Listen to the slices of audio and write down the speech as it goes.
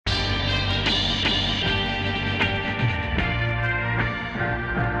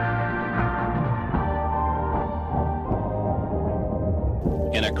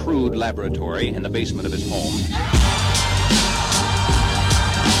crude laboratory in the basement of his home.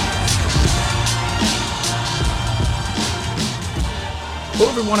 Hello,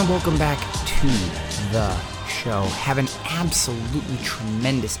 everyone, and welcome back to the show. Have an absolutely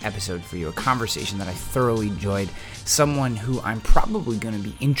tremendous episode for you, a conversation that I thoroughly enjoyed, someone who I'm probably going to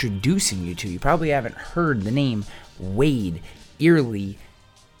be introducing you to. You probably haven't heard the name Wade Eyerly.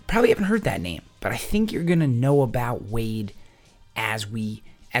 Probably haven't heard that name, but I think you're going to know about Wade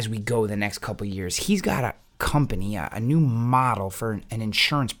as we go the next couple of years. He's got a company, a new model for an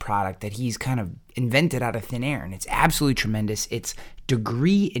insurance product that he's kind of invented out of thin air, and it's absolutely tremendous. It's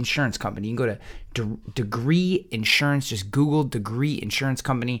Degree Insurance Company. You can go to Degree Insurance, just Google Degree Insurance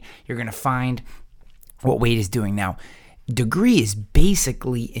Company. You're going to find what Wade is doing now. Degree is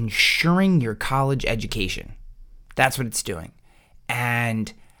basically insuring your college education. That's what it's doing.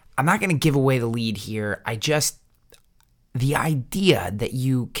 And I'm not going to give away the lead here. The idea that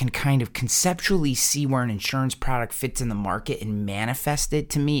you can kind of conceptually see where an insurance product fits in the market and manifest it,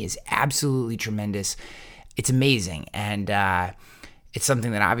 to me, is absolutely tremendous. It's amazing. And it's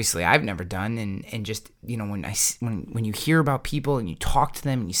something that obviously I've never done. And just, you know, when you hear about people and you talk to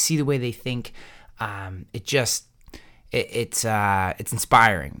them and you see the way they think, it's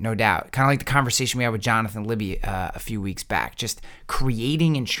inspiring, no doubt. Kind of like the conversation we had with Jonathan Libby a few weeks back, just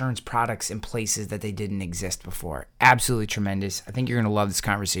creating insurance products in places that they didn't exist before. Absolutely tremendous. I think you're going to love this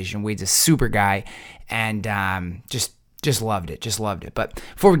conversation. Wade's a super guy, and just loved it. But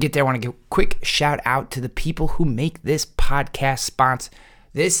before we get there, I want to give a quick shout out to the people who make this podcast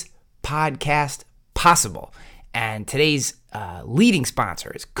possible. And today's leading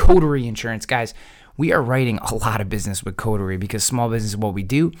sponsor is Coterie Insurance. Guys, we are writing a lot of business with Coterie because small business is what we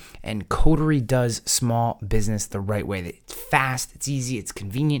do, and Coterie does small business the right way. It's fast, it's easy, it's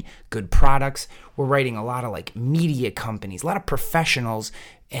convenient, good products. We're writing a lot of like media companies, a lot of professionals,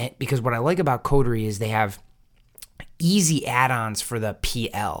 because what I like about Coterie is they have easy add-ons for the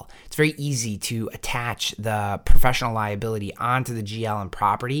PL. It's very easy to attach the professional liability onto the GL and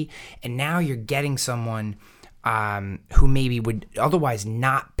property, and now you're getting someone who maybe would otherwise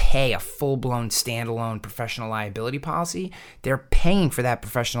not pay a full-blown standalone professional liability policy. They're paying for that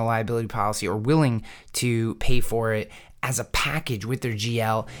professional liability policy, or willing to pay for it as a package with their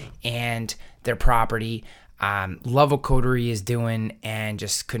GL and their property. Love what Coterie is doing, and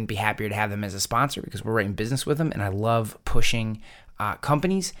just couldn't be happier to have them as a sponsor because we're writing business with them, and I love pushing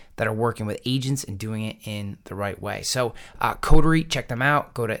companies that are working with agents and doing it in the right way. So Coterie, check them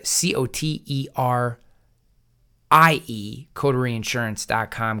out. Go to COTERIE,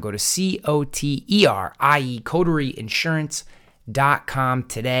 CoterieInsurance.com. Go to COTERIE, CoterieInsurance.com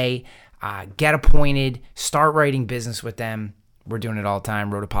today. Get appointed. Start writing business with them. We're doing it all the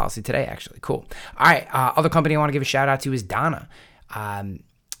time. Wrote a policy today, actually. Cool. All right. Other company I want to give a shout out to is Donna.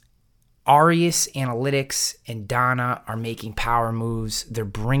 Arias Analytics and Donna are making power moves. They're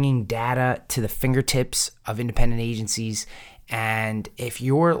bringing data to the fingertips of independent agencies. And if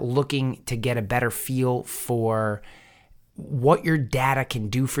you're looking to get a better feel for what your data can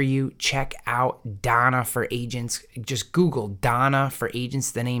do for you, check out Donna for Agents. Just Google Donna for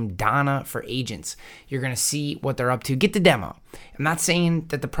Agents, the name Donna for Agents. You're going to see what they're up to. Get the demo. I'm not saying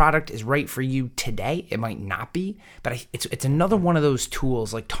that the product is right for you today. It might not be, but it's another one of those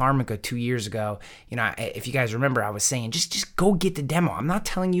tools like Tarmica 2 years ago. You know, if you guys remember, I was saying just go get the demo. I'm not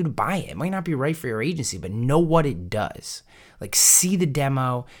telling you to buy it. It might not be right for your agency, but know what it does. Like, see the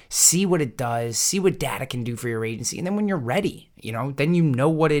demo, see what it does, see what data can do for your agency. And then when you're ready, you know, then you know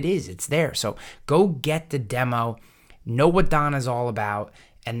what it is. It's there. So go get the demo, know what Donna's all about.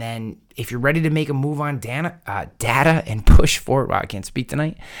 And then if you're ready to make a move on data and push forward, wow, I can't speak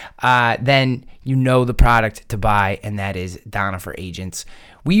tonight, then you know the product to buy, and that is Donna for Agents.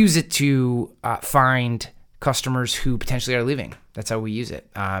 We use it to find customers who potentially are leaving. That's how we use it.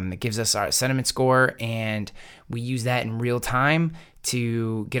 It gives us our sentiment score, and we use that in real time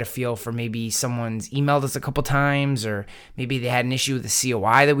to get a feel for maybe someone's emailed us a couple times, or maybe they had an issue with the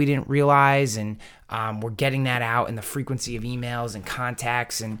COI that we didn't realize, and we're getting that out in the frequency of emails and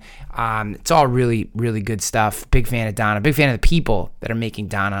contacts, and it's all really, really good stuff. Big fan of Donna. Big fan of the people that are making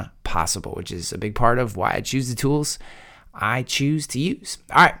Donna possible, which is a big part of why I choose the tools I choose to use.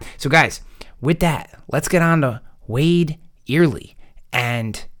 All right, so guys, with that, let's get on to Wade Eyerly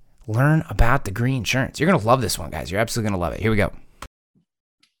and learn about Degree Insurance. You're going to love this one, guys. You're absolutely going to love it. Here we go.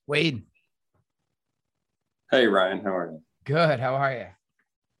 Wade. Hey, Ryan. How are you? Good. How are you?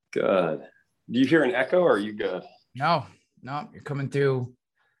 Good. Do you hear an echo, or are you good? No, you're coming through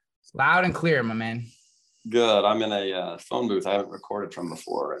loud and clear, my man. Good. I'm in a phone booth I haven't recorded from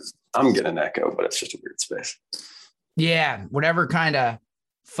before, and I'm getting an echo, but it's just a weird space. Yeah, whatever kind of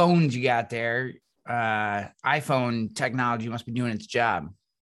phones you got there. iPhone technology must be doing its job.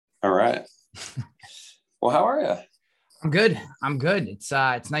 All right. Well, how are you? I'm good. I'm good. It's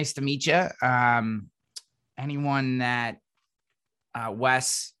nice to meet you. Anyone that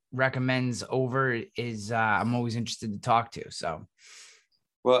Wes recommends over is I'm always interested to talk to. So,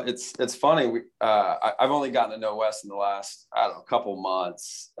 well, it's funny. I've only gotten to know Wes in the last, I don't know, couple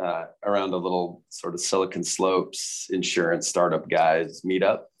months around a little sort of Silicon Slopes insurance startup guys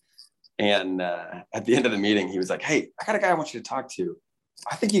meetup. And at the end of the meeting, he was like, "Hey, I got a guy I want you to talk to.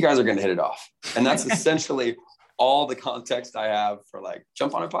 I think you guys are going to hit it off." And that's essentially all the context I have for like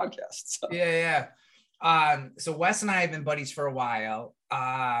jump on a podcast. So. Yeah. So Wes and I have been buddies for a while.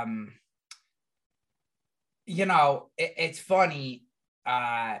 It's funny.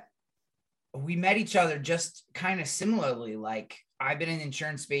 We met each other just kind of similarly. Like I've been in the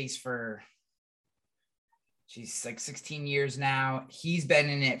insurance space for, like 16 years now. He's been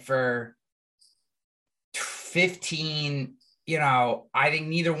in it for 15. I think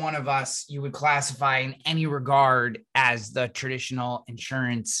neither one of us you would classify in any regard as the traditional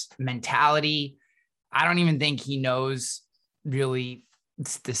insurance mentality. I don't even think he knows really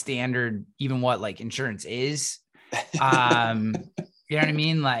the standard, even what like insurance is. You know what I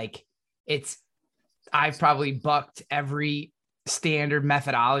mean? Like I've probably bucked every standard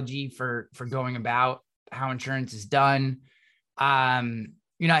methodology for going about how insurance is done.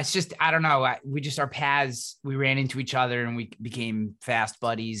 It's just, I don't know. Our paths, we ran into each other and we became fast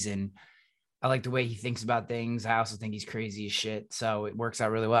buddies, and I like the way he thinks about things. I also think he's crazy as shit. So it works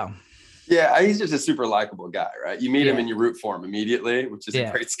out really well. Yeah. He's just a super likable guy, right? You meet him and you root for him immediately, which is a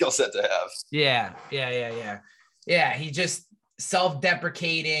great skill set to have. Yeah. He just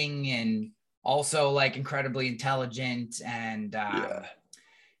self-deprecating and also like incredibly intelligent. And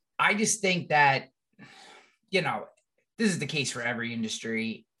I just think that, this is the case for every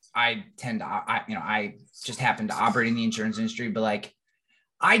industry. I just happen to operate in the insurance industry, but like,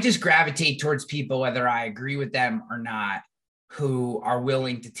 I just gravitate towards people, whether I agree with them or not, who are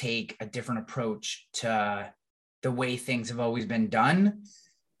willing to take a different approach to the way things have always been done,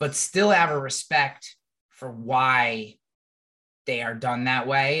 but still have a respect for why they are done that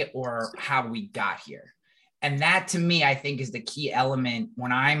way or how we got here. And that to me, I think is the key element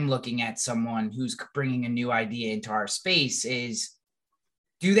when I'm looking at someone who's bringing a new idea into our space is,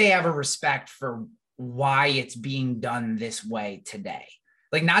 do they have a respect for why it's being done this way today?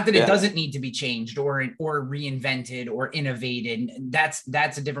 Like, not that it doesn't need to be changed or reinvented or innovated. That's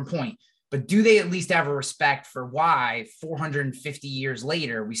a different point. But do they at least have a respect for why 450 years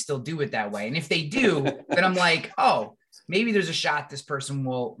later, we still do it that way? And if they do, then I'm like, oh, maybe there's a shot this person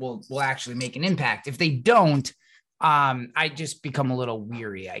will actually make an impact. If they don't, I just become a little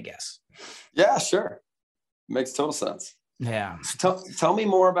weary, I guess. Yeah, sure. Makes total sense. Yeah. Tell me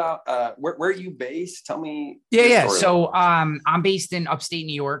more about where are you based? Tell me. Yeah. So I'm based in upstate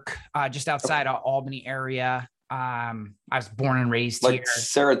New York, just outside of Albany area. I was born and raised like here.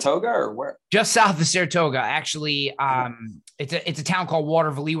 Saratoga or where? Just south of Saratoga. Actually, it's a town called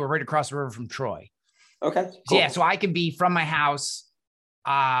Waterville. We're right across the river from Troy. Okay. Cool. Yeah. So I could be from my house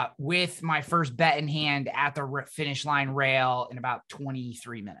with my first bet in hand at the finish line rail in about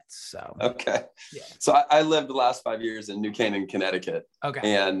 23 minutes. So, okay. Yeah. So I lived the last 5 years in New Canaan, Connecticut.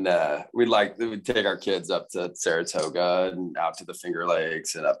 Okay. And we'd take our kids up to Saratoga and out to the Finger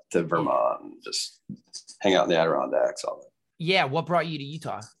Lakes and up to Vermont and just hang out in the Adirondacks, all that. Yeah. What brought you to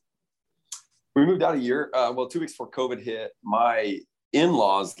Utah? We moved out a year, 2 weeks before COVID hit. My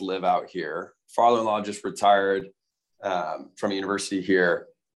in-laws live out here. Father-in-law just retired from a university here,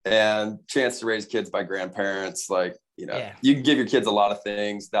 and chance to raise kids by grandparents. Like, you can give your kids a lot of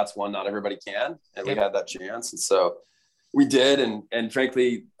things. That's one not everybody can. And we had that chance. And so we did. And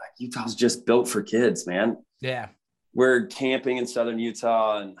frankly, like, Utah's just built for kids, man. Yeah. We're camping in southern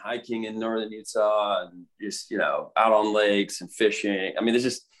Utah and hiking in northern Utah and just, out on lakes and fishing. I mean, there's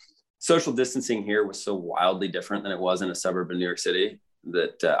just social distancing here was so wildly different than it was in a suburb of New York City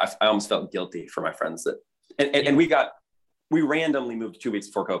that I almost felt guilty for my friends that, and we randomly moved 2 weeks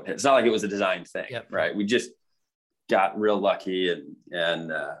before COVID hit. It's not like it was a designed thing, right? We just got real lucky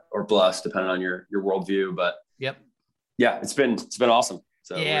and or blessed, depending on your worldview. But it's been awesome.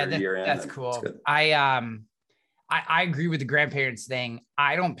 So that's cool. I agree with the grandparents thing.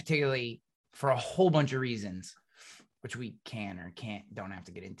 I don't particularly, for a whole bunch of reasons, which we don't have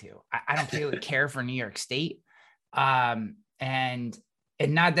to get into. I don't particularly care for New York State. And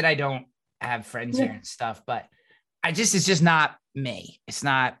not that I don't have friends here and stuff, but it's just not me. It's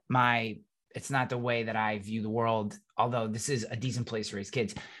not the way that I view the world, although this is a decent place to raise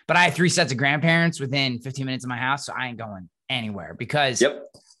kids. But I have 3 sets of grandparents within 15 minutes of my house, so I ain't going anywhere because Yep.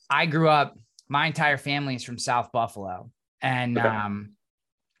 I grew up, my entire family is from South Buffalo. And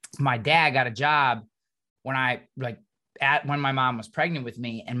my dad got a job when when my mom was pregnant with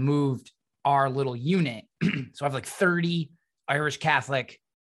me and moved our little unit. So I have like 30 Irish Catholic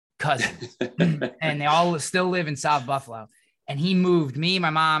cousins and they all still live in South Buffalo. And he moved me, my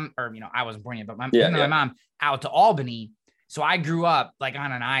mom, or, I wasn't born yet, but my mom out to Albany. So I grew up like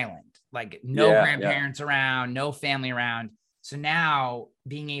on an island, like no grandparents around, no family around. So now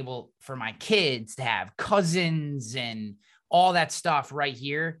being able for my kids to have cousins and all that stuff right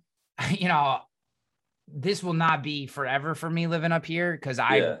here, this will not be forever for me living up here because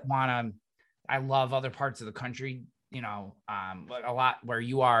I love other parts of the country, but a lot where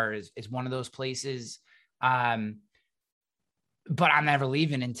you are is one of those places. But I'm never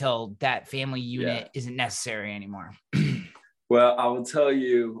leaving until that family unit isn't necessary anymore. Well, I will tell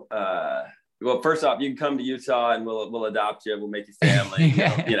you, well, first off, you can come to Utah and we'll adopt you. We'll make you family.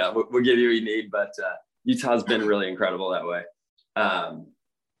 We'll give you what you need. But Utah's been really incredible that way.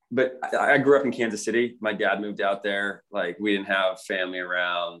 But I grew up in Kansas City. My dad moved out there. Like we didn't have family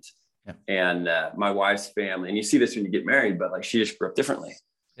around. Yep. And my wife's family, and you see this when you get married, but like she just grew up differently.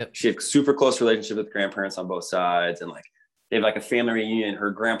 Yep. She had a super close relationship with grandparents on both sides. And like they have like a family reunion.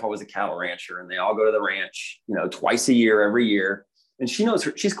 Her grandpa was a cattle rancher and they all go to the ranch, twice a year, every year. And she knows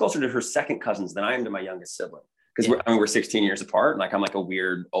she's closer to her second cousins than I am to my youngest sibling. Because we're 16 years apart. And like, I'm like a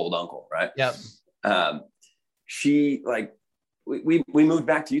weird old uncle. Right. Yep. She like, we moved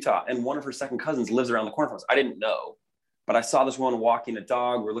back to Utah and one of her second cousins lives around the corner from us. I didn't know, but I saw this woman walking a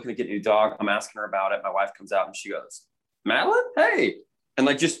dog. We're looking to get a new dog. I'm asking her about it. My wife comes out and she goes, Madeline, hey. And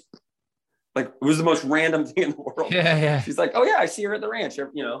like, just like, it was the most random thing in the world. Yeah. She's like, oh yeah, I see her at the ranch,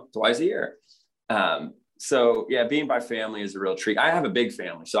 twice a year. So yeah, being by family is a real treat. I have a big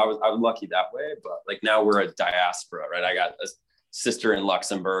family, so I was lucky that way. But like now we're a diaspora, right? I got a sister in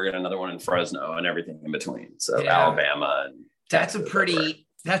Luxembourg and another one in Fresno and everything in between. So Alabama and that's a pretty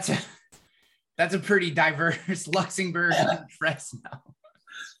diverse Luxembourg and Fresno.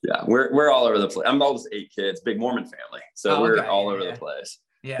 Yeah, we're all over the place. I'm almost 8 kids, big Mormon family, so we're all over the place.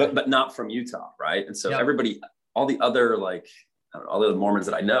 Yeah, but not from Utah, right? And so everybody, all the other all the Mormons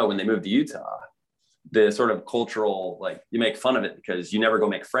that I know, when they moved to Utah, the sort of cultural, like you make fun of it because you never go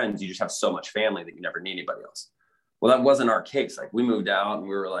make friends. You just have so much family that you never need anybody else. Well, that wasn't our case. Like we moved out and we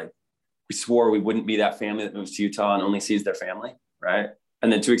were like, we swore we wouldn't be that family that moves to Utah and only sees their family. Right.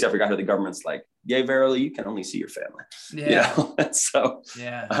 And then 2 weeks after we got here, the government's like, yay, verily, you can only see your family. Yeah. So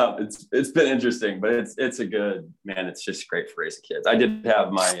it's been interesting, but it's a good, man. It's just great for raising kids. I did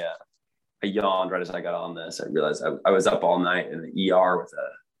have I yawned right as I got on this. I realized I was up all night in the ER with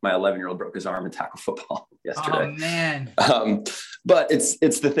my 11-year-old broke his arm in tackle football yesterday. Oh man. But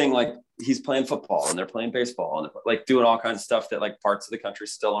it's the thing, like he's playing football and they're playing baseball and like doing all kinds of stuff that like parts of the country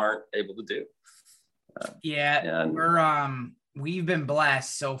still aren't able to do. We've been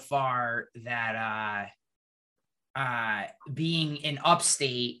blessed so far that being in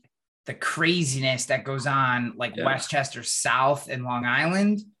upstate, the craziness that goes on like Westchester South and Long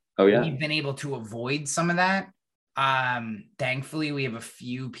Island. Oh yeah. We've been able to avoid some of that. Thankfully we have a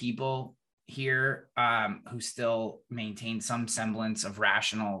few people here who still maintain some semblance of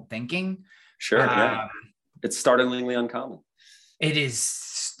rational thinking. Sure. It's startlingly uncommon. It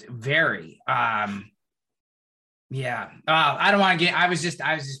is very I don't want to get I was just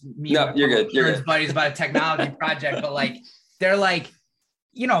meeting you're good. buddies about a technology project, but like they're like,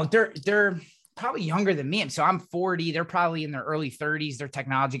 they're probably younger than me. So I'm 40, they're probably in their early 30s. They're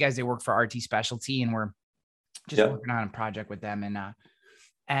technology guys. They work for RT Specialty and we're just working on a project with them.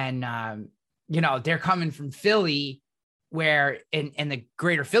 And they're coming from Philly where in the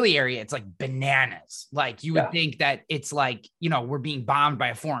greater Philly area, it's like bananas. Like you would think that it's like, we're being bombed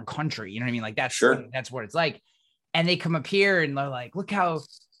by a foreign country. You know what I mean? Like that's what it's like. And they come up here and they're like, look how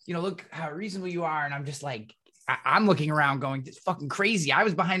reasonable you are. And I'm just like, I'm looking around going, this is fucking crazy. I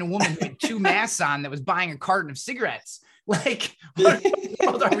was behind a woman with 2 masks on that was buying a carton of cigarettes. Like, what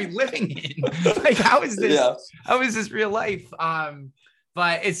world are we living in? Like, how is this? How is this real life?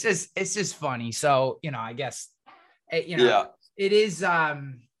 But it's just funny. So, I guess, it is, like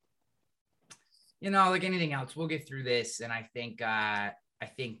anything else, we'll get through this. And I think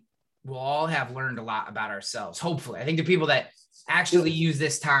we'll all have learned a lot about ourselves. Hopefully, I think the people that actually use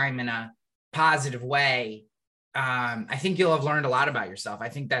this time in a positive way, I think you'll have learned a lot about yourself. I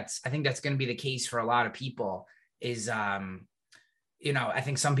think that's going to be the case for a lot of people is, I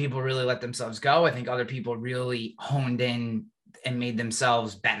think some people really let themselves go. I think other people really honed in and made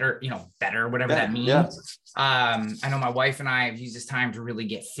themselves better, whatever that means. Yeah. I know my wife and I have used this time to really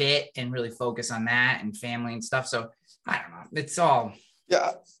get fit and really focus on that and family and stuff. So I don't know. It's all.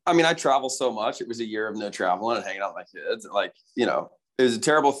 Yeah. I mean, I travel so much. It was a year of no traveling and hanging out with my kids. Like, you know, it was a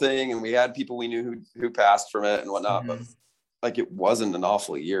terrible thing. And we had people we knew who passed from it and whatnot, but like, it wasn't an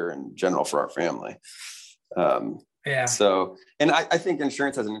awful year in general for our family. Yeah. So, and I think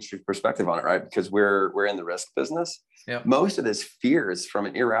insurance has an interesting perspective on it, right? Because we're in the risk business. Yep. Most of this fear is from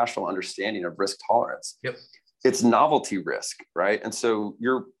an irrational understanding of risk tolerance. Yep. It's novelty risk, right? And so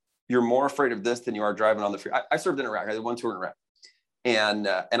you're more afraid of this than you are driving on the freeway. I served in Iraq. I did one tour in Iraq, and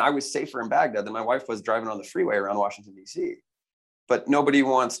I was safer in Baghdad than my wife was driving on the freeway around Washington, D.C. But nobody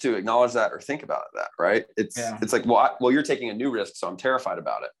wants to acknowledge that or think about that, right? It's like, well, you're taking a new risk, so I'm terrified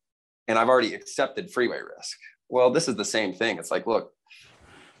about it, and I've already accepted freeway risk. Well, this is the same thing. It's like, look,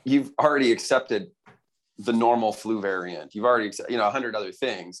 you've already accepted the normal flu variant. You've already accepted, 100 other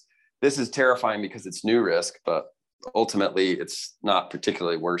things. This is terrifying because it's new risk, but ultimately it's not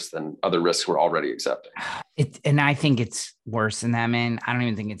particularly worse than other risks we're already accepting. And I think it's worse than that, man. I don't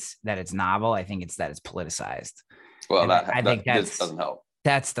even think it's that it's novel. I think it's that it's politicized. Well, I think that doesn't help.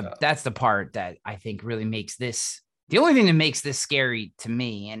 That's the part that I think really makes this. The only thing that makes this scary to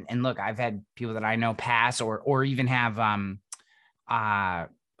me, and look, I've had people that I know pass or even have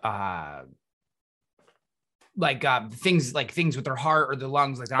things with their heart or their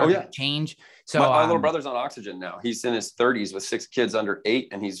lungs, like they're not change. So my little brother's on oxygen now. He's in his 30s with 6 kids under 8,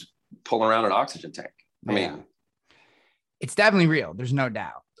 and he's pulling around an oxygen tank. I mean, it's definitely real. There's no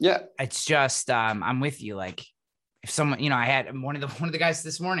doubt. Yeah. It's just I'm with you. Like, if someone, I had one of the guys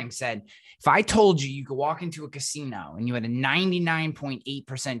this morning said, if I told you could walk into a casino and you had a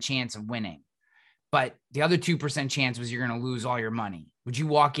 99.8% chance of winning, but the other 2% chance was you're going to lose all your money, would you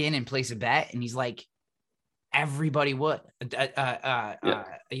walk in and place a bet? And he's like, everybody would.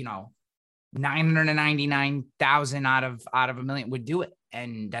 999,000 out of a million would do it.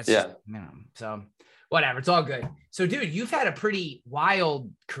 And that's so whatever. It's all good. So, dude, you've had a pretty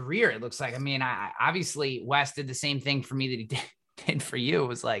wild career, it looks like. I mean, I obviously Wes did the same thing for me that he did for you. It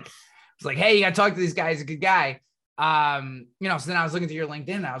was like, hey, you got to talk to this guy. He's a good guy. So then I was looking through your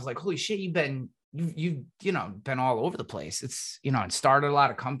LinkedIn and I was like, holy shit, you've been all over the place. It's, and started a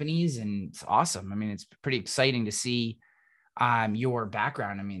lot of companies, and it's awesome. I mean, it's pretty exciting to see your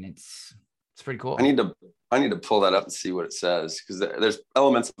background. I mean, it's pretty cool. I need to pull that up and see what it says, because there's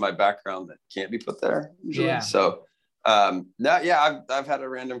elements of my background that can't be put there usually. Yeah. So I've had a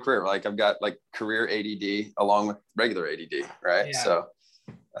random career. Like, I've got like career ADD along with regular ADD, right? Yeah. So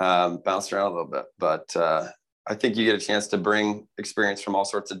bounced around a little bit, but I think you get a chance to bring experience from all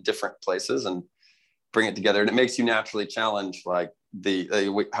sorts of different places and bring it together, and it makes you naturally challenge like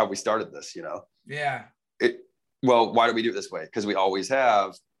how we started this. Yeah. Well, why do we do it this way? Because we always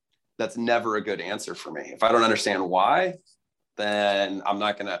have. That's never a good answer for me. If I don't understand why, then I'm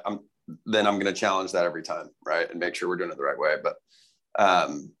going to challenge that every time, right? And make sure we're doing it the right way.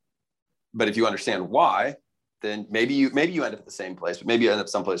 But if you understand why, then maybe you end up at the same place, but maybe you end up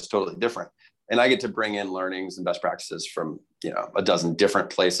someplace totally different. And I get to bring in learnings and best practices from, a dozen different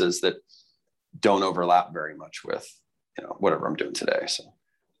places that don't overlap very much with, whatever I'm doing today. So,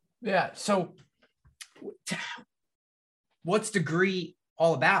 yeah. So what's degree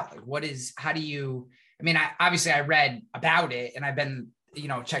all about? Like, I read about it, and I've been,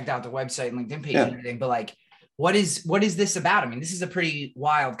 checked out the website and LinkedIn page and everything, but like, what is this about? I mean, this is a pretty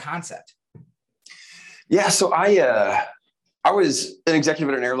wild concept. Yeah. So I was an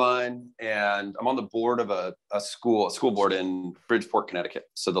executive at an airline, and I'm on the board of a school board in Bridgeport, Connecticut.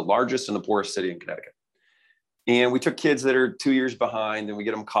 So the largest and the poorest city in Connecticut. And we took kids that are 2 years behind, and we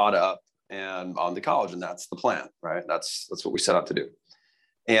get them caught up and on to college. And that's the plan, right? That's what we set out to do.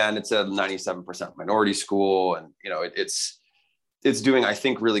 And it's a 97% minority school. And, it's doing, I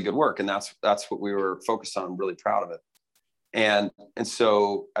think, really good work. And that's what we were focused on. I'm really proud of it. And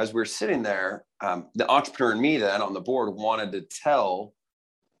so as we're sitting there, the entrepreneur in me then on the board wanted to tell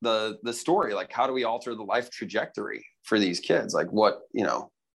the story, like, how do we alter the life trajectory for these kids? Like, what do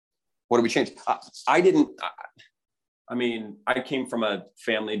we change? I came from a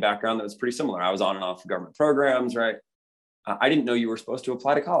family background that was pretty similar. I was on and off government programs, right? I didn't know you were supposed to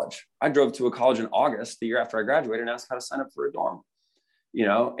apply to college. I drove to a college in August, the year after I graduated, and asked how to sign up for a dorm,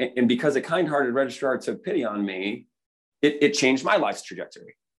 and because a kind-hearted registrar took pity on me, it changed my life's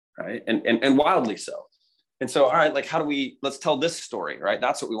trajectory, right? And wildly so. And so, all right, like, let's tell this story, right?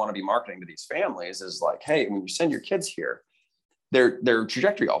 That's what we want to be marketing to these families, is like, hey, when you send your kids here, their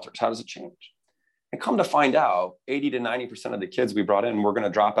trajectory alters. How does it change? And come to find out, 80 to 90% of the kids we brought in were going to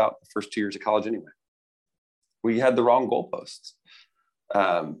drop out the first 2 years of college anyway. We had the wrong goalposts.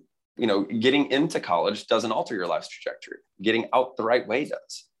 Getting into college doesn't alter your life's trajectory. Getting out the right way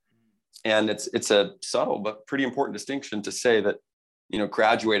does. And it's a subtle but pretty important distinction to say that,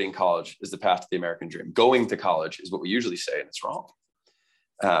 graduating college is the path to the American dream. Going to college is what we usually say, and it's wrong.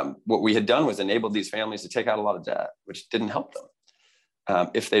 What we had done was enabled these families to take out a lot of debt, which didn't help them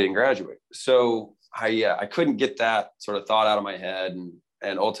if they didn't graduate. So I couldn't get that sort of thought out of my head,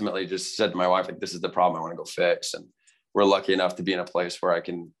 and ultimately just said to my wife, like, this is the problem I want to go fix. And we're lucky enough to be in a place where I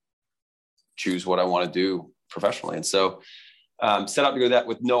can choose what I want to do professionally. And so set out to go that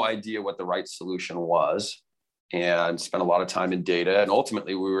with no idea what the right solution was, and spent a lot of time in data. And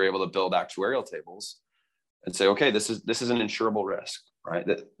ultimately we were able to build actuarial tables and say, okay, this is an insurable risk, right?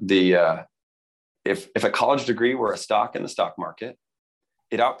 If a college degree were a stock in the stock market,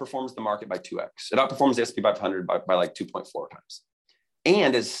 it outperforms the market by 2x. It outperforms the S&P 500 by like 2.4 times,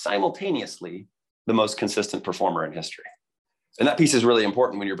 and is simultaneously the most consistent performer in history. And that piece is really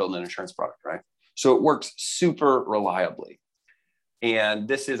important when you're building an insurance product, right? So it works super reliably. And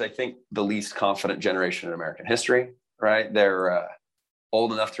this is, I think, the least confident generation in American history, right? They're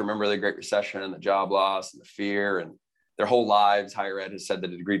old enough to remember the Great Recession and the job loss and the fear, and their whole lives, higher ed has said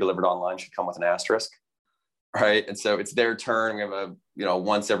that a degree delivered online should come with an asterisk, right? And so it's their turn. We have a,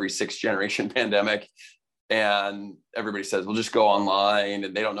 once every 6 generation pandemic, and everybody says, we'll just go online,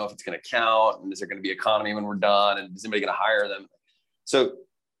 and they don't know if it's going to count, and is there going to be economy when we're done, and is anybody going to hire them? So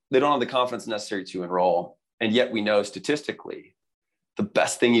they don't have the confidence necessary to enroll. And yet we know statistically, the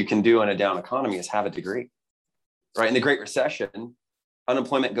best thing you can do in a down economy is have a degree, right? In the Great Recession,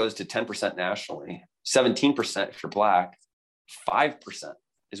 unemployment goes to 10% nationally, 17% if you're Black, 5%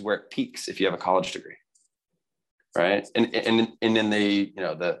 is where it peaks if you have a college degree, right? And in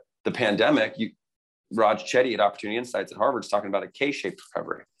the pandemic, Raj Chetty at Opportunity Insights at Harvard is talking about a K-shaped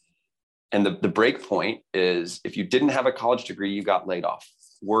recovery. And the break point is if you didn't have a college degree, you got laid off.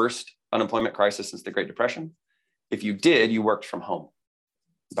 Worst unemployment crisis since the Great Depression. If you did, you worked from home,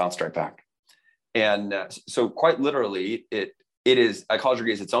 bounced right back. And so quite literally, it is, a college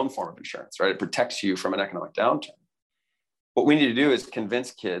degree is its own form of insurance, right? It protects you from an economic downturn. What we need to do is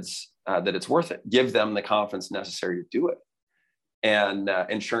convince kids that it's worth it, give them the confidence necessary to do it. And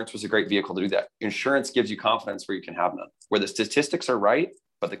insurance was a great vehicle to do that. Insurance gives you confidence where you can have none, where the statistics are right,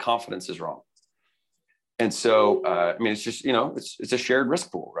 but the confidence is wrong. And so, it's just, it's a shared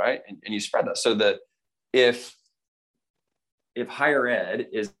risk pool, right? And you spread that. So that if higher ed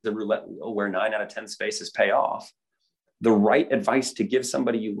is the roulette wheel where 9 out of 10 spaces pay off, the right advice to give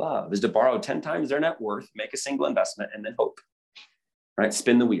somebody you love is to borrow 10 times their net worth, make a single investment, and then hope, right?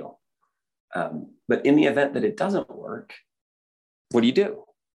 Spin the wheel. But in the event that it doesn't work, what do?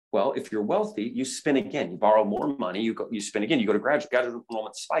 Well, if you're wealthy, you spin again. You borrow more money, you spin again. You go to graduate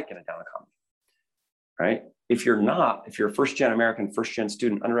enrollment spike in a down economy, right? If you're a first-gen American, first-gen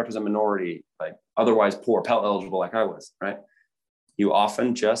student, underrepresented minority, like otherwise poor, Pell eligible like I was, right? You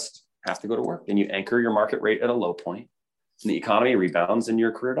often just have to go to work, and you anchor your market rate at a low point, and the economy rebounds and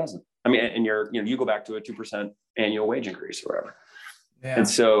your career doesn't. And you go back to a 2% annual wage increase or whatever. Yeah. And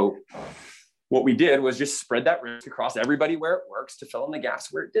so what we did was just spread that risk across everybody where it works to fill in the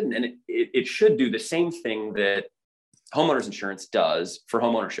gaps where it didn't. And it should do the same thing that homeowners insurance does for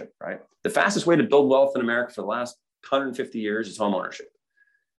homeownership, right? The fastest way to build wealth in America for the last 150 years is homeownership.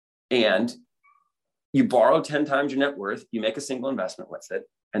 And you borrow 10 times your net worth, you make a single investment with it,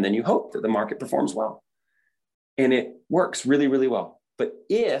 and then you hope that the market performs well. And it works really, really well. But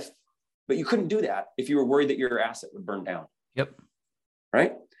you couldn't do that if you were worried that your asset would burn down. Yep.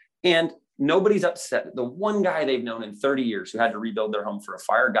 Right? And nobody's upset. The one guy they've known in 30 years who had to rebuild their home for a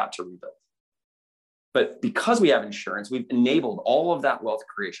fire got to rebuild. But because we have insurance, we've enabled all of that wealth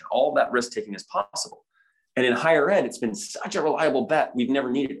creation, all of that risk taking as possible. And in higher ed, it's been such a reliable bet. We've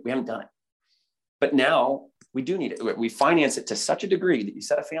never needed it. We haven't done it. But now we do need it. We finance it to such a degree that you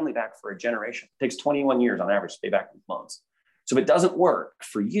set a family back for a generation. It takes 21 years on average to pay back these loans. So if it doesn't work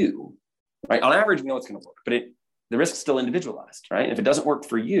for you, right? On average, we know it's going to work, but the risk is still individualized, right? And if it doesn't work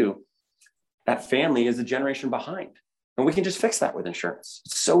for you, that family is a generation behind. And we can just fix that with insurance.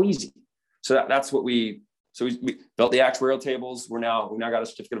 It's so easy. So that's what we built the actuarial tables. We've now got a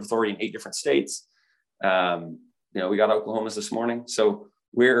certificate of authority in 8 different states. We got Oklahoma's this morning. So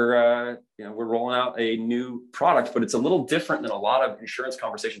we're rolling out a new product, but it's a little different than a lot of insurance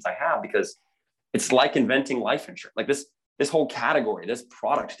conversations I have, because it's like inventing life insurance. Like this whole category, this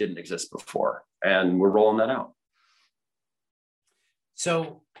product didn't exist before, and we're rolling that out.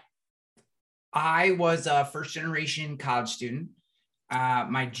 So I was a first generation college student.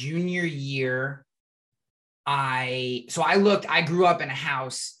 My junior year, I grew up in a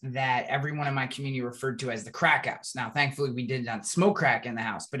house that everyone in my community referred to as the crack house. Now, thankfully, we did not smoke crack in the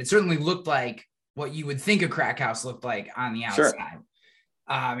house, but it certainly looked like what you would think a crack house looked like on the outside.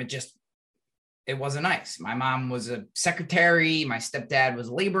 Sure. It just it wasn't nice. My mom was a secretary. My stepdad was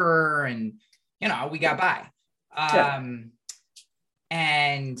a laborer, and, we got by.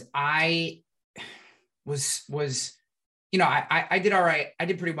 And I was, I did all right. I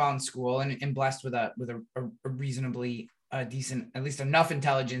did pretty well in school, and blessed with a reasonably decent, at least enough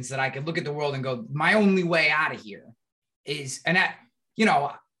intelligence that I could look at the world and go, my only way out of here is, and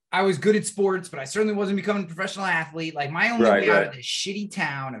I was good at sports, but I certainly wasn't becoming a professional athlete. Like, my only way out of this shitty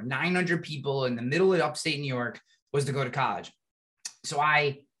town of 900 people in the middle of upstate New York was to go to college. So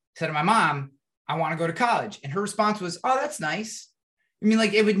I said to my mom, I want to go to college. And her response was, oh, that's nice. I mean,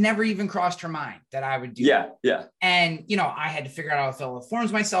 like, it would never even crossed her mind that I would do that. Yeah. And, I had to figure out how to fill the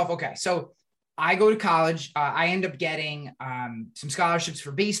forms myself. Okay. So I go to college. I end up getting some scholarships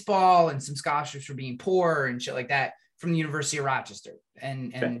for baseball and some scholarships for being poor and shit like that from the University of Rochester,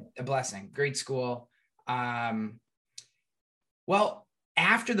 and a blessing. Great school. Well,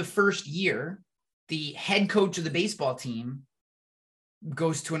 after the first year, the head coach of the baseball team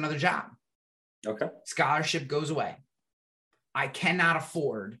goes to another job. Okay. Scholarship goes away. I cannot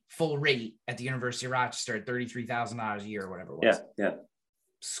afford full rate at the University of Rochester at $33,000 a year or whatever it was. Yeah.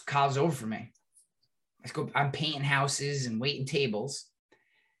 College over for me. I'm painting houses and waiting tables.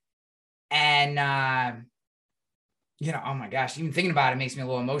 And, oh my gosh, even thinking about it makes me a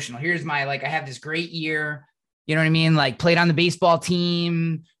little emotional. Here's my, I have this great year, you know what I mean? Like, played on the baseball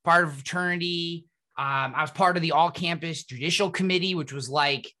team, part of a fraternity. I was part of the all campus judicial committee, which was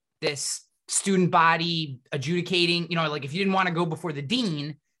like this student body adjudicating, if you didn't want to go before the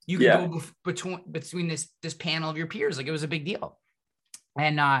dean, you could go between this panel of your peers. Like, it was a big deal.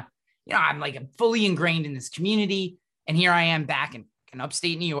 And, I'm fully ingrained in this community. And here I am back in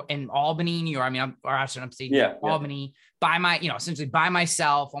upstate New York, in Albany, New York. I mean, or actually in upstate New York, Albany, essentially by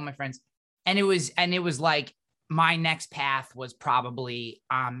myself, all my friends. And it was like, my next path was probably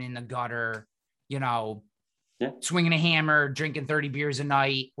I'm in the gutter, swinging a hammer, drinking 30 beers a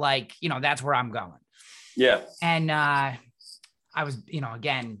night. That's where I'm going. Yeah. And I was,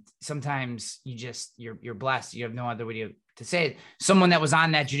 again, sometimes you're blessed. You have no other way to say it. Someone that was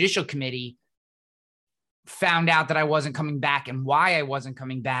on that judicial committee found out that I wasn't coming back and why I wasn't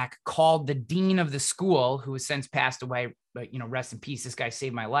coming back, called the dean of the school, who has since passed away, but, rest in peace. This guy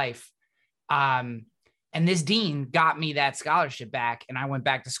saved my life. And this dean got me that scholarship back, and I went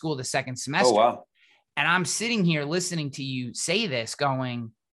back to school the second semester. Oh, wow. And I'm sitting here listening to you say this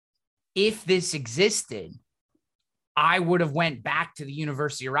going, if this existed, I would have went back to the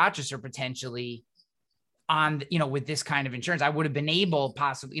University of Rochester potentially on, with this kind of insurance. I would have been able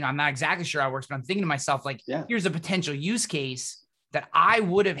possibly, I'm not exactly sure how it works, but I'm thinking to myself, here's a potential use case that I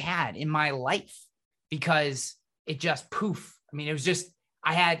would have had in my life, because it just poof. I mean, it was just,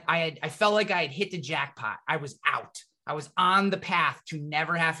 I felt like I had hit the jackpot. I was out. I was on the path to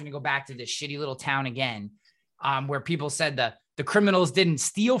never having to go back to this shitty little town again, where people said the criminals didn't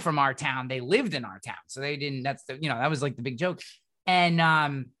steal from our town. They lived in our town. So they didn't, that was like the big joke. And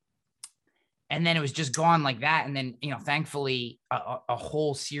then it was just gone like that. And then, thankfully a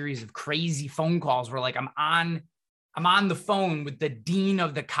whole series of crazy phone calls where I'm on the phone with the dean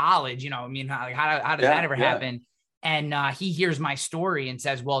of the college, how does that ever happen? And he hears my story and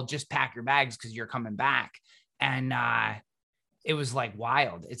says, well, just pack your bags because you're coming back. And it was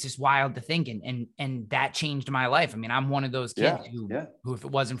wild. It's just wild to think. And that changed my life. I mean, I'm one of those kids who, if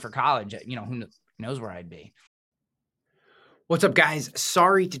it wasn't for college, who knows where I'd be. What's up, guys?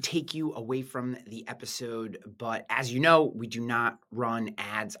 Sorry to take you away from the episode, but as you know, we do not run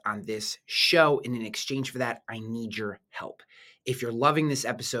ads on this show. And in exchange for that, I need your help. If you're loving this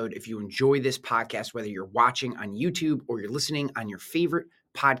episode, if you enjoy this podcast, whether you're watching on YouTube or you're listening on your favorite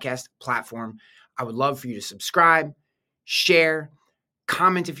podcast platform, I would love for you to subscribe, share,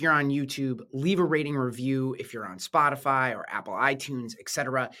 comment if you're on YouTube, leave a rating or review if you're on Spotify or Apple iTunes,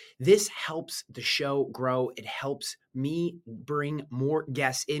 etc. This helps the show grow. It helps me bring more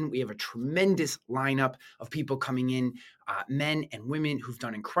guests in. We have a tremendous lineup of people coming in, men and women who've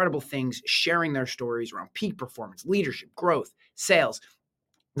done incredible things, sharing their stories around peak performance, leadership, growth, sales,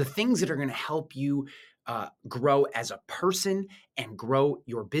 the things that are going to help you grow as a person and grow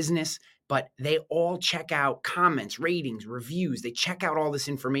your business. But they all check out comments, ratings, reviews. They check out all this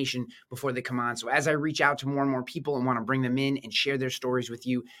information before they come on. So as I reach out to more and more people and want to bring them in and share their stories with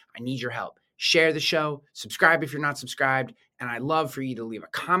you, I need your help. Share the show, subscribe if you're not subscribed, and I'd love for you to leave a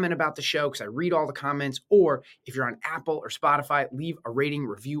comment about the show because I read all the comments, or if you're on Apple or Spotify, leave a rating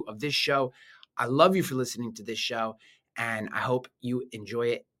review of this show. I love you for listening to this show, and I hope you enjoy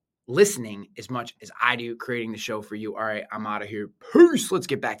it listening as much as I do creating the show for you. All right, I'm out of here. Peace. Let's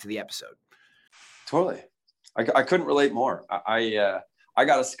get back to the episode. Totally. I couldn't relate more. I I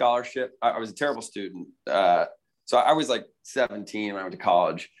got a scholarship. I was a terrible student. So I was like 17 when I went to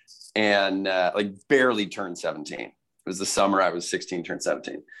college, and like barely turned 17. It was the summer I was 16, turned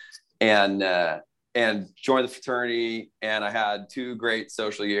 17, and joined the fraternity. And I had 2 great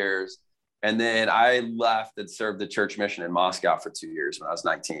social years. And then I left and served the church mission in Moscow for 2 years when I was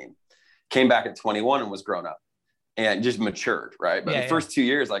 19. Came back at 21 and was grown up and just matured, right? But the first 2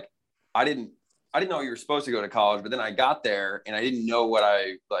 years, like I didn't know you were supposed to go to college, but then I got there and I didn't know what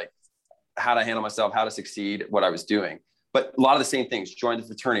how to handle myself, how to succeed, what I was doing. But a lot of the same things. Joined the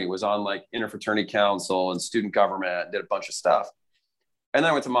fraternity, was on like interfraternity council and student government, did a bunch of stuff. And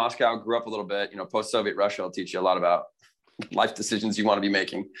then I went to Moscow, grew up a little bit. Post-Soviet Russia will teach you a lot about life decisions you want to be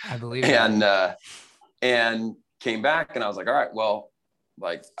making. I believe and came back, and I was like, all right, well,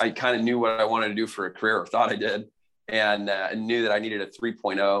 like I kind of knew what I wanted to do for a career, or thought I did, and knew that I needed a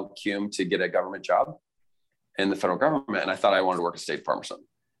 3.0 cum to get a government job in the federal government. And I thought I wanted to work at State Department or something.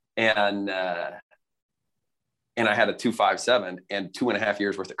 And I had a 2.57 and 2.5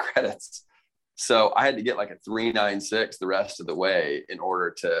 years worth of credits. So I had to get like a 3.96 the rest of the way in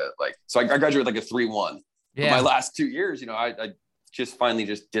order to so I graduated like a 3.1. Yeah. My last 2 years, I just finally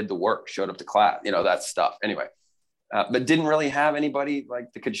just did the work, showed up to class, that stuff anyway, but didn't really have anybody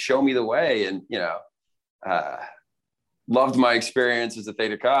like that could show me the way. And, loved my experience as a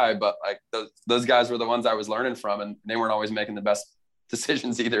Theta Chi, but like those guys were the ones I was learning from, and they weren't always making the best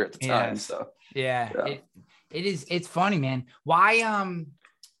decisions either at the time. So it's funny, man. Why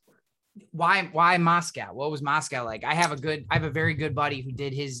Moscow? What was Moscow like? I have a very good buddy who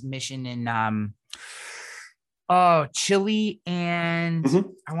did his mission in Chile, and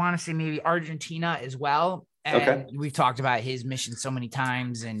I want to say maybe Argentina as well. And we've talked about his mission so many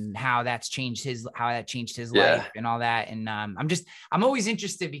times and how that changed his life and all that. And I'm always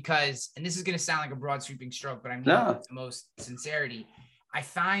interested because, and this is going to sound like a broad sweeping stroke, but I'm with the most sincerity. I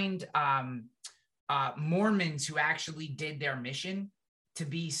find Mormons who actually did their mission to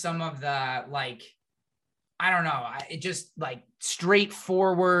be some of the I don't know, it just like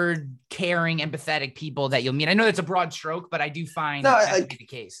straightforward, caring, empathetic people that you'll meet. I know that's a broad stroke, but I do find that to be the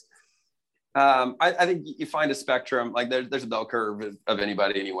case. I think you find a spectrum. Like there's a bell curve of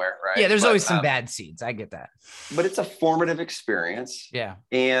anybody anywhere, right? Yeah, there's always some bad seeds. I get that. But it's a formative experience. Yeah.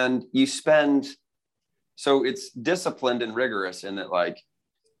 And so it's disciplined and rigorous in that, like,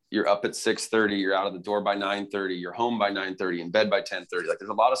 you're up at 6:30, you're out of the door by 9:30, you're home by 9:30, in bed by 10:30. Like there's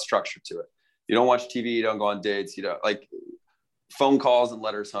a lot of structure to it. You don't watch TV, you don't go on dates, you don't like phone calls and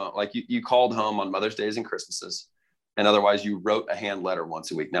letters home. Like you called home on Mother's Days and Christmases, and otherwise you wrote a hand letter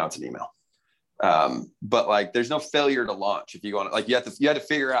once a week. Now it's an email. But like, there's no failure to launch. If you go on, like, you had to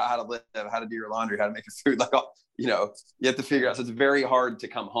figure out how to live, how to do your laundry, how to make your food, like, you have to figure out. So it's very hard to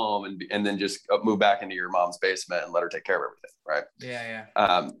come home and then just move back into your mom's basement and let her take care of everything. Right.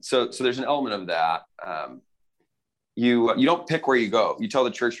 Yeah. So there's an element of that. You don't pick where you go. You tell the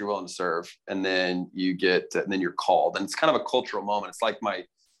church you're willing to serve, and then and then you're called. And it's kind of a cultural moment. It's like my,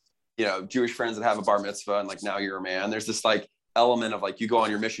 Jewish friends that have a bar mitzvah and like, now you're a man. There's this like element of like, you go on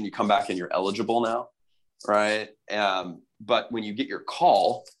your mission, you come back and you're eligible now. Right. But when you get your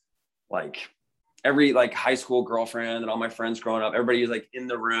call, like every like high school girlfriend and all my friends growing up, everybody is like in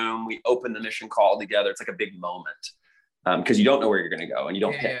the room. We open the mission call together. It's like a big moment. Cause you don't know where you're going to go and you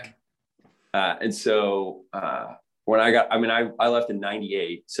don't pick. And so, when I left in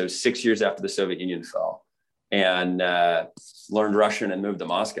 98. So 6 years after the Soviet Union fell, and learned Russian and moved to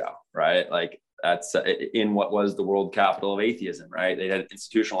Moscow. Right. Like that's in what was the world capital of atheism. Right. They had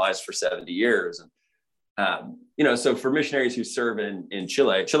institutionalized for 70 years. And, so for missionaries who serve in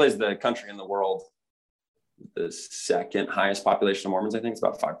Chile is the country in the world, the second highest population of Mormons. I think it's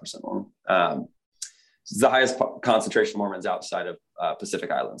about 5% Mormon. It's the highest concentration of Mormons outside of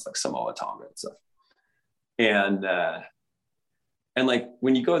Pacific Islands, like Samoa, Tonga and stuff. And like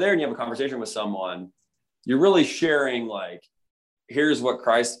when you go there and you have a conversation with someone, you're really sharing like, here's what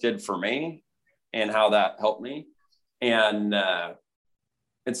Christ did for me and how that helped me. And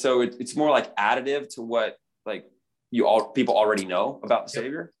so it's more like additive to what like people already know about the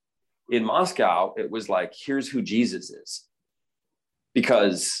Savior. In Moscow, it was like, here's who Jesus is,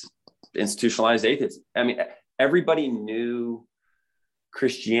 because institutionalized atheism. I mean, everybody knew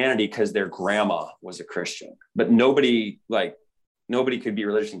Christianity because their grandma was a Christian, but nobody could be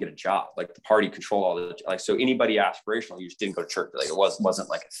religious and get a job. Like the party controlled all the, like, so anybody aspirational, you just didn't go to church. Like it wasn't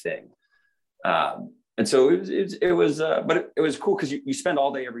like a thing. And so it was cool because you spend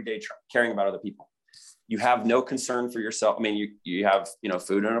all day, every day caring about other people. You have no concern for yourself. I mean, you have,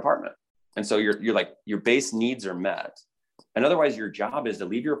 food and an apartment. And so you're like, your base needs are met. And otherwise your job is to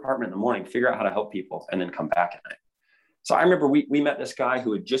leave your apartment in the morning, figure out how to help people, and then come back at night. So I remember we met this guy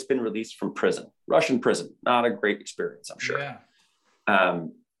who had just been released from prison, Russian prison, not a great experience, I'm sure. Yeah.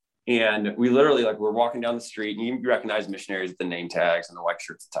 And we literally, like, we're walking down the street, and you recognize missionaries with the name tags and the white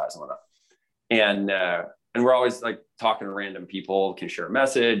shirts and ties and whatnot. And we're always like talking to random people, can share a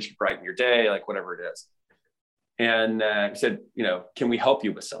message, brighten your day, like whatever it is. And he said, can we help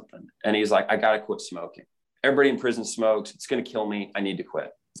you with something? And he's like, I got to quit smoking. Everybody in prison smokes. It's going to kill me. I need to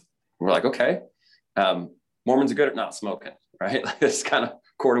quit. And we're like, okay. Mormons are good at not smoking, right? Like, it's kind of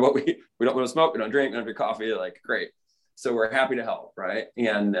core to what we don't want to smoke. We don't drink. We don't drink coffee. Like, great. So we're happy to help. Right.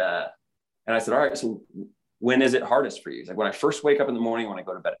 And I said, all right, so when is it hardest for you? He's like, when I first wake up in the morning, when I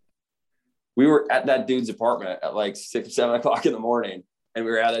go to bed. We were at that dude's apartment at like 6, 7 o'clock in the morning. And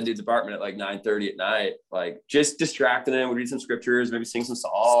we were at that dude's apartment at like 9:30 at night, like just distracting him. We'd read some scriptures, maybe sing some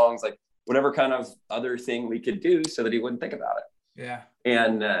songs, like whatever kind of other thing we could do so that he wouldn't think about it. Yeah.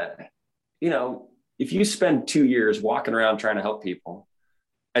 And, if you spend 2 years walking around trying to help people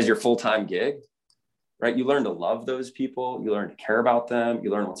as your full-time gig, right? You learn to love those people. You learn to care about them. You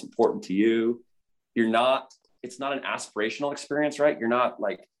learn what's important to you. It's not an aspirational experience, right? You're not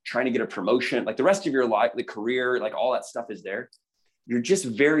like trying to get a promotion, like the rest of your life, the career, like all that stuff is there. You're just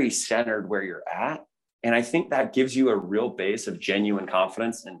very centered where you're at. And I think that gives you a real base of genuine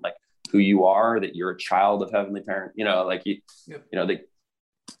confidence in like who you are, that you're a child of Heavenly Parent, that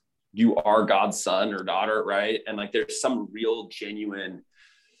you are God's son or daughter, right? And like, there's some real genuine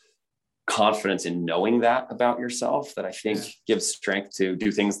confidence in knowing that about yourself that I think gives strength to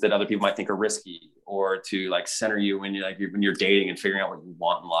do things that other people might think are risky, or to like center you when you're dating and figuring out what you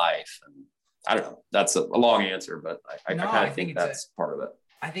want in life. And I don't know, that's a long answer, but I kind of think that's part of it.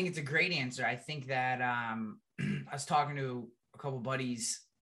 I think it's a great answer. I think that I was talking to a couple of buddies,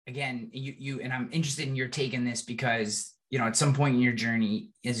 again, you and I'm interested in your take on this because, at some point in your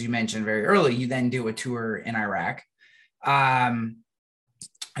journey, as you mentioned very early, you then do a tour in Iraq. And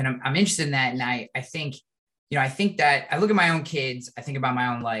I'm interested in that. And I think that I look at my own kids, I think about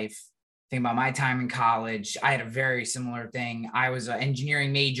my own life, think about my time in college. I had a very similar thing. I was an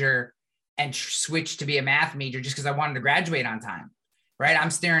engineering major and switched to be a math major just because I wanted to graduate on time, right?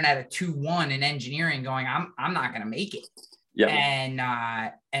 I'm staring at a 2.1 in engineering going, I'm not going to make it. Yeah. And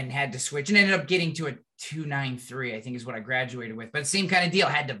had to switch and ended up getting to a 2.93, I think is what I graduated with, but same kind of deal.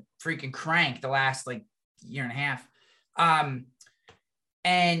 I had to freaking crank the last like year and a half.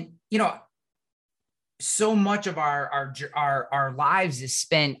 And so much of our lives is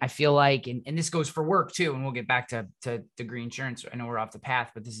spent, I feel like, and this goes for work too. And we'll get back to degree insurance. I know we're off the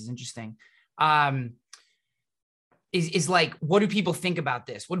path, but this is interesting. Is like, what do people think about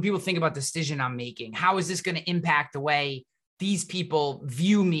this? What do people think about the decision I'm making? How is this going to impact the way these people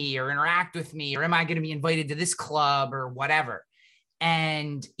view me or interact with me? Or am I going to be invited to this club or whatever?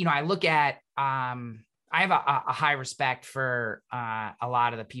 And, I look at, I have a high respect for a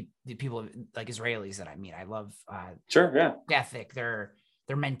lot of the people like Israelis that I meet. I love ethic, their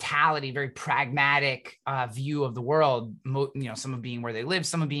mentality, very pragmatic view of the world. Some of being where they live,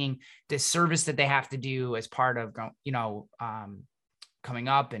 some of being the service that they have to do as part of coming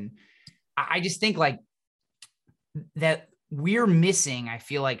up. And I just think like that we're missing, I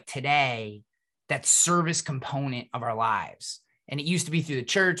feel like today, that service component of our lives. And it used to be through the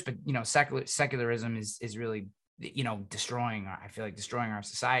church, but secularism is really, destroying our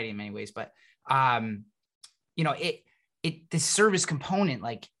society in many ways. But the service component,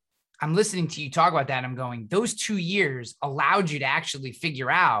 like I'm listening to you talk about that, and I'm going, those 2 years allowed you to actually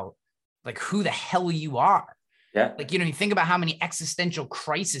figure out like who the hell you are. Yeah. Like, you think about how many existential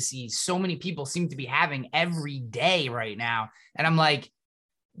crises so many people seem to be having every day right now. And I'm like,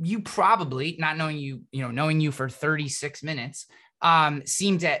 you probably, not knowing you for 36 minutes,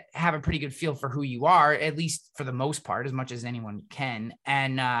 seem to have a pretty good feel for who you are, at least for the most part, as much as anyone can.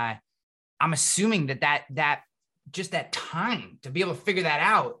 And I'm assuming that just that time to be able to figure that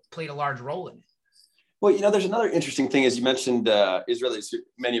out played a large role in it. Well, there's another interesting thing, as you mentioned, Israelis,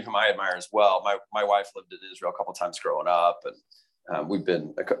 many of whom I admire as well. My wife lived in Israel a couple of times growing up, and we've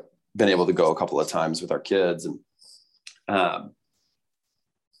been able to go a couple of times with our kids. And how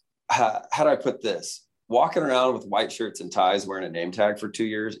do I put this? Walking around with white shirts and ties, wearing a name tag for 2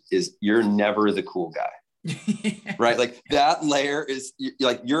 years you're never the cool guy, right? Like that layer is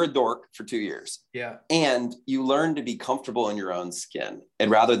you're a dork for 2 years. Yeah. And you learn to be comfortable in your own skin,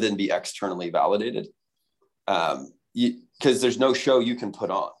 and rather than be externally validated, because there's no show you can put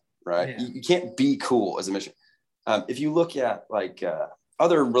on, right? Yeah. You can't be cool as a mission. If you look at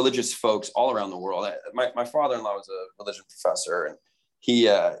other religious folks all around the world, my father-in-law was a religion professor, and he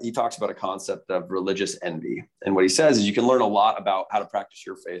talks about a concept of religious envy. And what he says is you can learn a lot about how to practice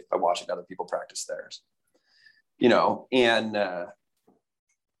your faith by watching other people practice theirs. and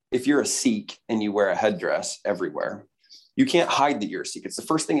if you're a Sikh and you wear a headdress everywhere, you can't hide that you're a Sikh. It's the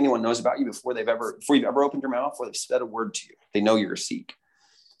first thing anyone knows about you before you've ever opened your mouth, before they've said a word to you. They know you're a Sikh.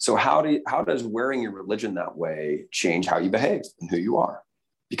 So how does wearing your religion that way change how you behave and who you are?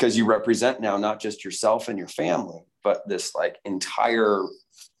 Because you represent now not just yourself and your family, but this like entire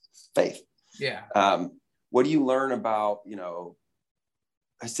faith. Yeah. What do you learn about,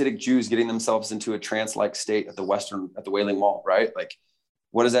 Hasidic Jews getting themselves into a trance-like state at the Wailing Wall, right? Like,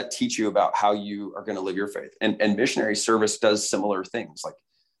 what does that teach you about how you are going to live your faith? And missionary service does similar things. Like,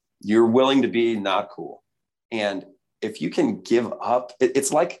 you're willing to be not cool. And if you can give up,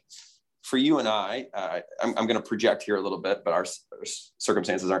 it's like for you and I'm going to project here a little bit, but our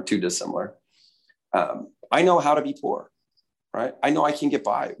circumstances aren't too dissimilar. I know how to be poor, right? I know I can get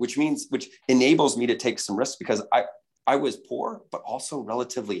by, which enables me to take some risks because I was poor, but also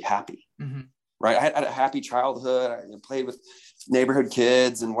relatively happy, right? I had a happy childhood. I played with neighborhood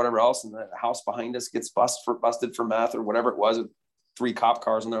kids and whatever else. And the house behind us gets busted for meth or whatever it was, with 3 cop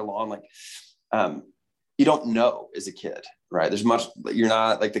cars on their lawn. Like, you don't know as a kid, right? You're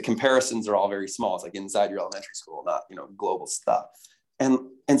not like, the comparisons are all very small. It's like inside your elementary school, not, global stuff.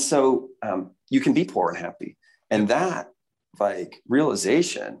 And so you can be poor and happy. And that like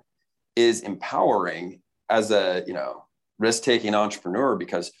realization is empowering as a, risk-taking entrepreneur,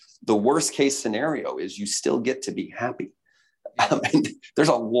 because the worst case scenario is you still get to be happy. And there's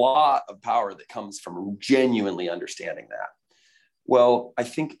a lot of power that comes from genuinely understanding that. Well, I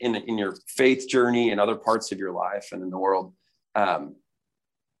think in your faith journey and other parts of your life and in the world, as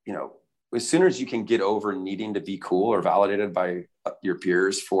soon as you can get over needing to be cool or validated by your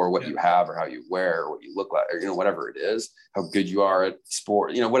peers for what you have or how you wear or what you look like, or, whatever it is, how good you are at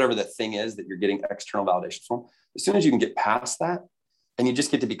sport, whatever the thing is that you're getting external validation from, as soon as you can get past that and you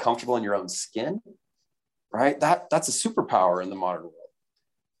just get to be comfortable in your own skin, right? That's a superpower in the modern world.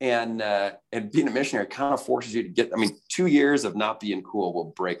 And being a missionary kind of forces you to 2 years of not being cool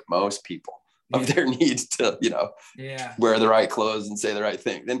will break most people of their needs to, wear the right clothes and say the right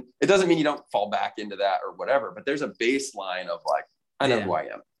thing. Then it doesn't mean you don't fall back into that or whatever, but there's a baseline of like, I know who I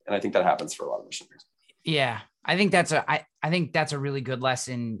am. And I think that happens for a lot of missionaries. Yeah. I think that's a really good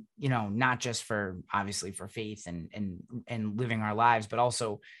lesson, not just for obviously for faith and living our lives, but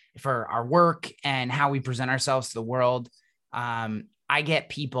also for our work and how we present ourselves to the world. I get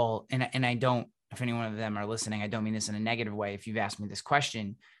people, and I don't, if any one of them are listening, I don't mean this in a negative way if you've asked me this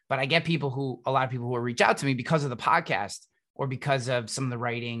question, but I get a lot of people who will reach out to me because of the podcast or because of some of the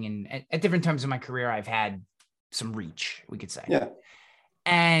writing, and at different times in my career, I've had some reach, we could say. Yeah.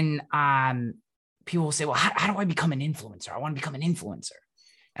 And people will say, well, how do I become an influencer? I want to become an influencer.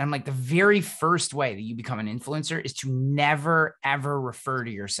 And I'm like, the very first way that you become an influencer is to never, ever refer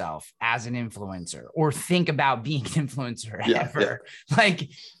to yourself as an influencer or think about being an influencer ever. Yeah. Like,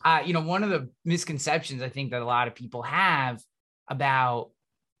 one of the misconceptions I think that a lot of people have about,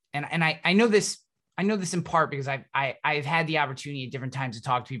 and I know this in part because I've had the opportunity at different times to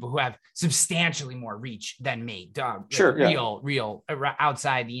talk to people who have substantially more reach than me, Doug. Sure. Real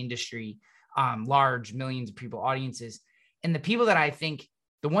outside the industry, large millions of people audiences. And the people that I think,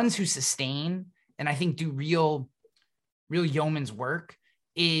 the ones who sustain and I think do real yeoman's work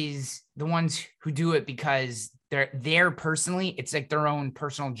is the ones who do it because they're personally, it's like their own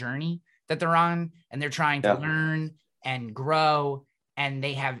personal journey that they're on, and they're trying to learn and grow. And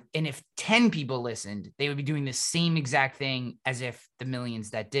and if 10 people listened, they would be doing the same exact thing as if the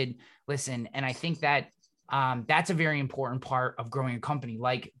millions that did listen. And I think that that's a very important part of growing a company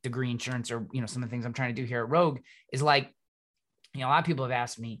like Degree Insurance, or, some of the things I'm trying to do here at Rogue is like, a lot of people have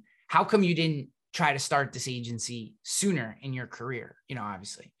asked me, how come you didn't try to start this agency sooner in your career?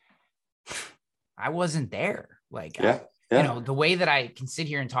 Obviously I wasn't there. Like, the way that I can sit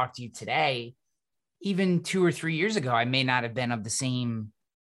here and talk to you today, even 2 or 3 years ago, I may not have been of the same,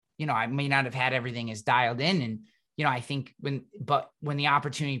 I may not have had everything as dialed in. And, I think when the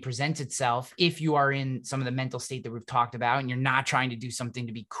opportunity presents itself, if you are in some of the mental state that we've talked about, and you're not trying to do something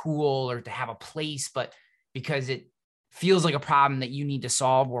to be cool or to have a place, but because it feels like a problem that you need to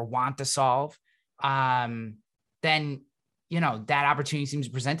solve or want to solve, then, that opportunity seems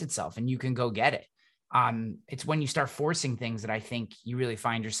to present itself and you can go get it. It's when you start forcing things that I think you really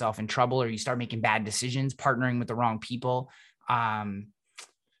find yourself in trouble, or you start making bad decisions, partnering with the wrong people,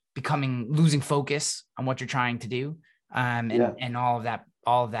 losing focus on what you're trying to do. And all of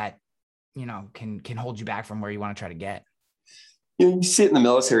that, can hold you back from where you want to try to get. You see it in the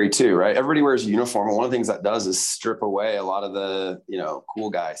military too, right? Everybody wears a uniform. And one of the things that does is strip away a lot of the, cool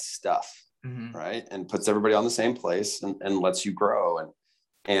guy stuff, right? And puts everybody on the same place and lets you grow.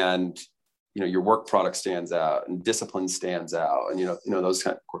 And your work product stands out and discipline stands out, and, those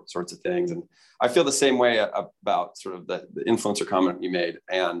sorts of things. And I feel the same way about sort of the influencer comment you made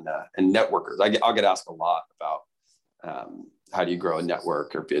and networkers. I'll get asked a lot about how do you grow a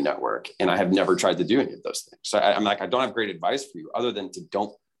network or be a network? And I have never tried to do any of those things. So I'm like, I don't have great advice for you other than to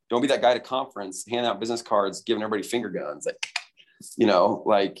don't be that guy at a conference, handing out business cards, giving everybody finger guns.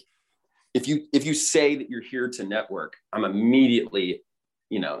 Like, if you say that you're here to network, I'm immediately,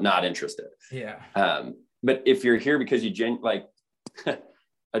 not interested. Yeah. But if you're here because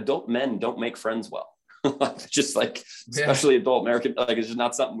adult men don't make friends well. Just like, especially adult American, like, it's just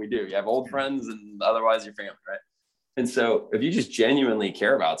not something we do. You have old friends and otherwise your family, right? And so if you just genuinely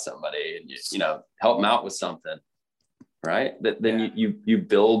care about somebody and you help them out with something, right, then you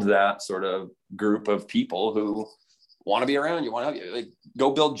build that sort of group of people who want to be around you, want to help you. Like,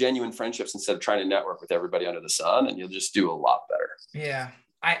 go build genuine friendships instead of trying to network with everybody under the sun, and you'll just do a lot better. Yeah.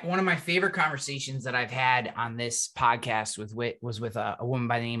 One of my favorite conversations that I've had on this podcast was with a woman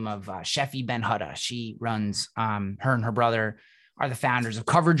by the name of Sheffy Ben Hutta. She runs, her and her brother are the founders of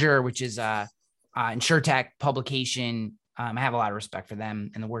Coverager, which is a InsurTech publication. I have a lot of respect for them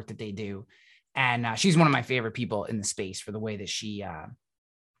and the work that they do. And she's one of my favorite people in the space for the way that she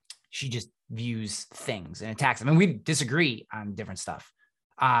just views things and attacks them. I mean, we disagree on different stuff.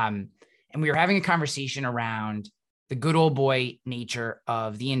 And we were having a conversation around the good old boy nature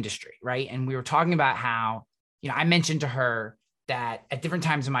of the industry, right? And we were talking about how, I mentioned to her that at different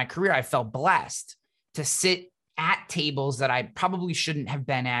times in my career, I felt blessed to sit at tables that I probably shouldn't have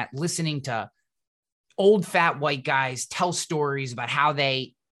been at, listening to old fat white guys tell stories about how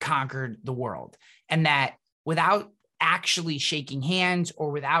they conquered the world, and that without actually shaking hands or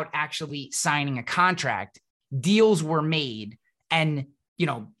without actually signing a contract, deals were made, and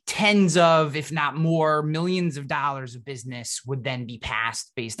tens of, if not more, millions of dollars of business would then be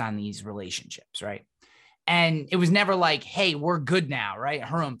passed based on these relationships, right? And it was never like, hey, we're good now, right?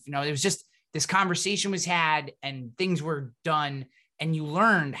 Harumph. It was just this conversation was had and things were done, and you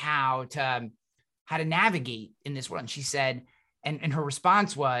learned how to navigate in this world. And she said, and her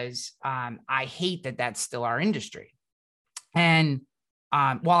response was, I hate that that's still our industry. And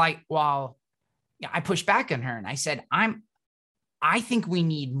while I pushed back on her and I said, I think we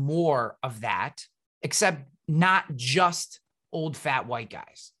need more of that, except not just old fat white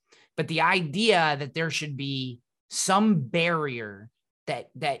guys, but the idea that there should be some barrier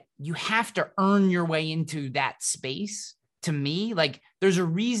that you have to earn your way into that space. To me, like, there's a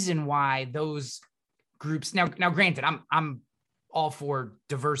reason why those groups now granted, I'm all for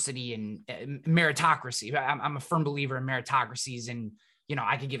diversity and meritocracy. I'm a firm believer in meritocracies, and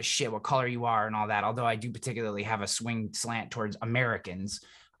I could give a shit what color you are and all that. Although I do particularly have a slant towards Americans.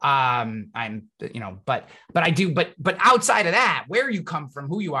 But outside of that, where you come from,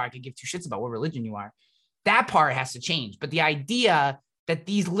 who you are, I could give two shits about what religion you are. That part has to change. But the idea that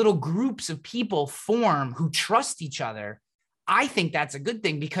these little groups of people form who trust each other, I think that's a good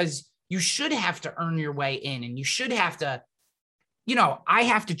thing, because you should have to earn your way in, and you should have to, I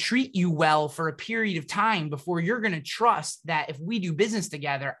have to treat you well for a period of time before you're going to trust that if we do business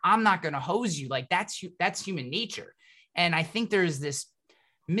together, I'm not going to hose you. Like, that's human nature. And I think there's this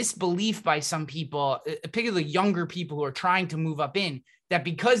misbelief by some people, particularly younger people who are trying to move up in, that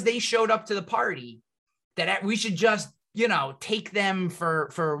because they showed up to the party, that we should just, take them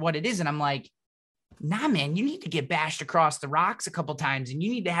for what it is. And I'm like, nah, man, you need to get bashed across the rocks a couple times, and you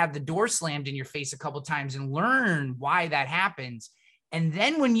need to have the door slammed in your face a couple times and learn why that happens. And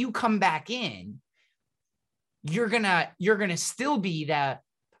then when you come back in, you're gonna still be the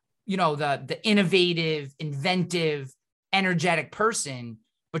innovative, inventive, energetic person,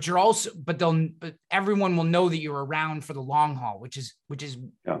 but everyone will know that you're around for the long haul, which is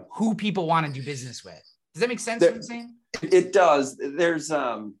who people want to do business with. Does that make sense? What I'm saying? It does. There's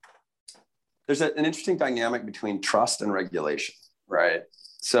an interesting dynamic between trust and regulation, right?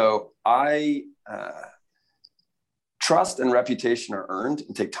 So trust and reputation are earned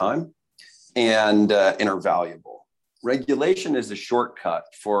and take time and are valuable. Regulation is a shortcut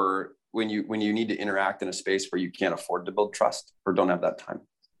for when you need to interact in a space where you can't afford to build trust or don't have that time,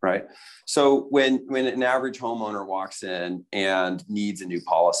 right? So when an average homeowner walks in and needs a new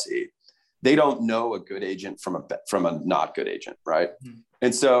policy, they don't know a good agent from a not good agent, right? Mm-hmm.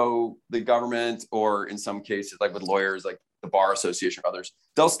 And so the government, or in some cases, like with lawyers, like the Bar Association or others,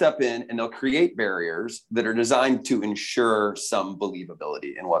 they'll step in and they'll create barriers that are designed to ensure some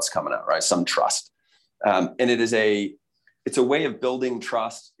believability in what's coming out, right? Some trust. And it's a way of building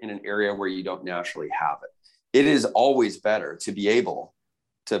trust in an area where you don't naturally have it. It is always better to be able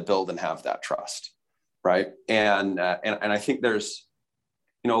to build and have that trust, right? And I think there's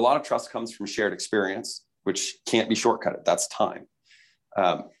a lot of trust comes from shared experience, which can't be shortcutted. That's time.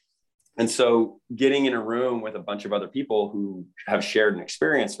 And so getting in a room with a bunch of other people who have shared an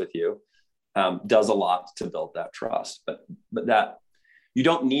experience with you does a lot to build that trust. But that you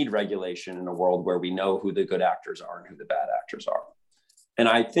don't need regulation in a world where we know who the good actors are and who the bad actors are. And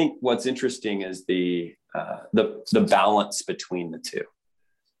I think what's interesting is the balance between the two,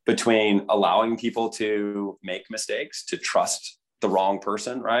 between allowing people to make mistakes, to trust the wrong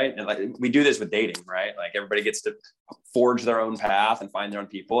person, right? And like we do this with dating, right? Like everybody gets to forge their own path and find their own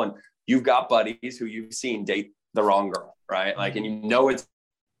people. And you've got buddies who you've seen date the wrong girl, right? Like, and it's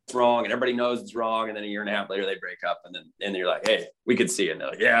wrong and everybody knows it's wrong. And then a year and a half later, they break up and you're like, hey, we could see it. And they're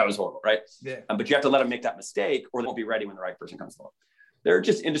like, yeah, it was horrible, right? Yeah. But you have to let them make that mistake or they won't be ready when the right person comes along. There are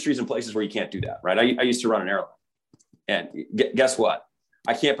just industries and places where you can't do that, right? I used to run an airline. And guess what?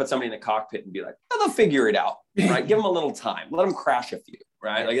 I can't put somebody in the cockpit and be like, oh, they'll figure it out, right? Give them a little time. Let them crash a few,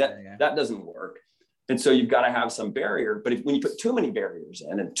 right? Like that doesn't work. And so you've got to have some barrier. But when you put too many barriers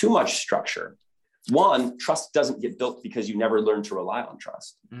in and too much structure, one, trust doesn't get built because you never learn to rely on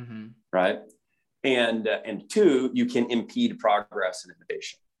trust, right? And two, you can impede progress and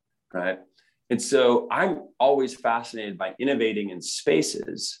innovation, right? And so I'm always fascinated by innovating in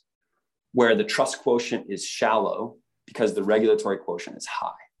spaces where the trust quotient is shallow because the regulatory quotient is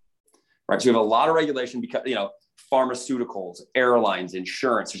high, right? So we have a lot of regulation because, pharmaceuticals, airlines,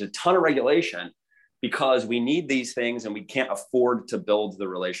 insurance, there's a ton of regulation because we need these things and we can't afford to build the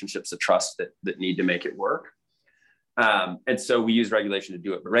relationships of trust that need to make it work. And so we use regulation to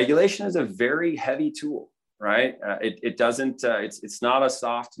do it. But regulation is a very heavy tool, right? It doesn't, it's not a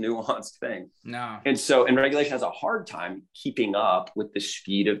soft, nuanced thing. No. And regulation has a hard time keeping up with the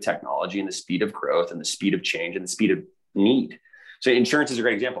speed of technology and the speed of growth and the speed of change and the speed of need. So insurance is a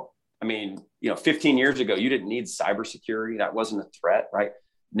great example. I mean, 15 years ago, you didn't need cybersecurity. That wasn't a threat, right?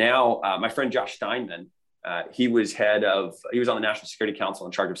 Now, my friend Josh Steinman, he was on the National Security Council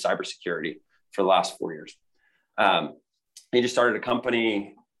in charge of cybersecurity for the last 4 years. He just started a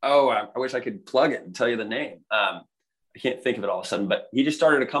company. Oh, I wish I could plug it and tell you the name. I can't think of it all of a sudden, but he just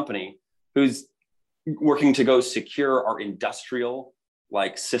started a company who's working to go secure our industrial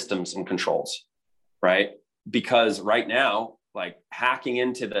like systems and controls, right? Because right now, like hacking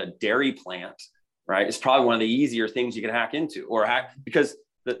into the dairy plant, right, is probably one of the easier things you can hack into because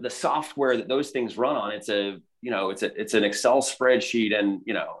the software that those things run on, it's an Excel spreadsheet and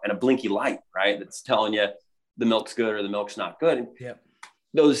a blinky light, right? That's telling you the milk's good or the milk's not good. Yep.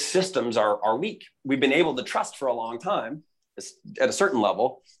 Those systems are weak. We've been able to trust for a long time at a certain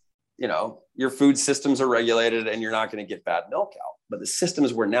level, your food systems are regulated and you're not going to get bad milk out, but the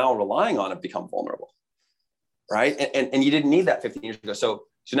systems we're now relying on have become vulnerable, right? And you didn't need that 15 years ago. So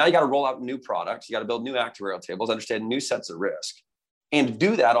now you got to roll out new products. You got to build new actuarial tables, understand new sets of risk, and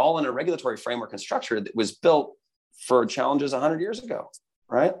do that all in a regulatory framework and structure that was built for challenges 100 years ago,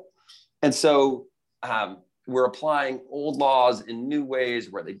 right? And so we're applying old laws in new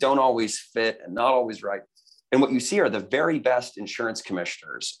ways where they don't always fit and not always right. And what you see are the very best insurance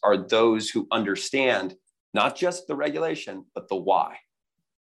commissioners are those who understand not just the regulation, but the why,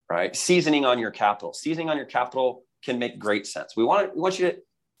 right? Seasoning on your capital. Seasoning on your capital can make great sense. I want you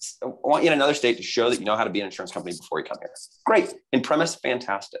in another state to show that you know how to be an insurance company before you come here. Great. In premise,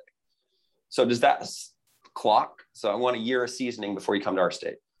 fantastic. So does that clock? So I want a year of seasoning before you come to our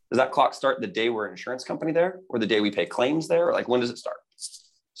state. Does that clock start the day we're an insurance company there or the day we pay claims there? Like when does it start?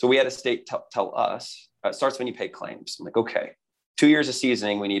 So we had a state tell us, it starts when you pay claims. I'm like, okay, 2 years of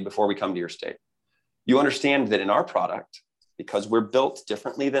seasoning we need before we come to your state. You understand that in our product, because we're built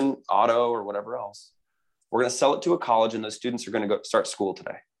differently than auto or whatever else, we're going to sell it to a college and those students are going to go start school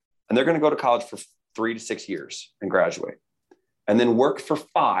today. And they're going to go to college for 3 to 6 years and graduate and then work for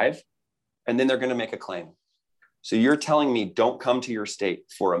 5. And then they're going to make a claim. So you're telling me don't come to your state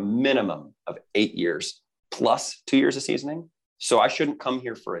for a minimum of 8 years plus 2 years of seasoning. So I shouldn't come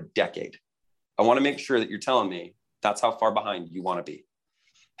here for a decade. I want to make sure that you're telling me that's how far behind you want to be.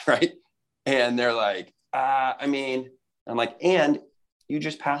 Right. And they're like, I'm like, and you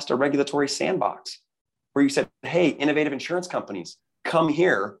just passed a regulatory sandbox where you said, hey, innovative insurance companies, come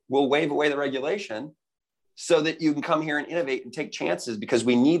here. We'll waive away the regulation so that you can come here and innovate and take chances because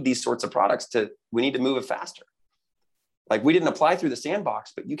we need these sorts of products we need to move it faster. Like we didn't apply through the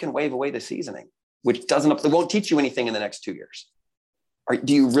sandbox, but you can waive away the seasoning, which it won't teach you anything in the next 2 years.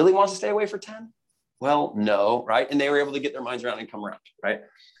 Do you really want to stay away for 10? Well, no, right? And they were able to get their minds around and come around, right?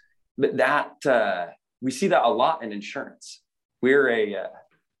 But we see that a lot in insurance. We're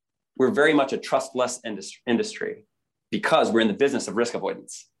very much a trustless industry because we're in the business of risk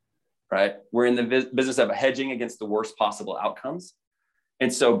avoidance, right? We're in the business of hedging against the worst possible outcomes.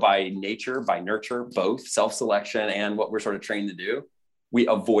 And so by nature, by nurture, both self-selection and what we're sort of trained to do, we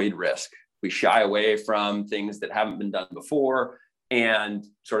avoid risk. We shy away from things that haven't been done before and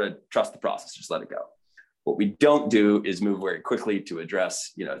sort of trust the process, just let it go. What we don't do is move very quickly to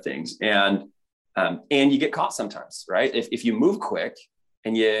address, things. And you get caught sometimes, right? If you move quick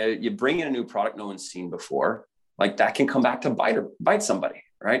and you bring in a new product no one's seen before, like that can come back to bite somebody,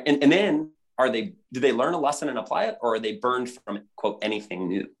 right? And then do they learn a lesson and apply it, or are they burned from, quote, anything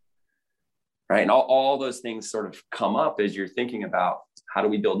new? Right. And all those things sort of come up as you're thinking about how do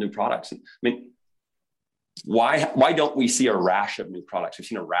we build new products? And I mean, why don't we see a rash of new products? We've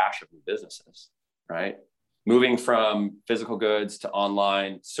seen a rash of new businesses, right? Moving from physical goods to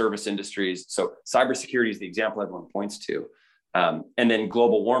online service industries. So cybersecurity is the example everyone points to. And then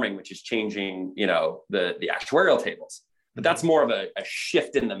global warming, which is changing, the actuarial tables. But that's more of a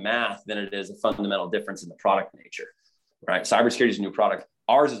shift in the math than it is a fundamental difference in the product nature, right? Cybersecurity is a new product.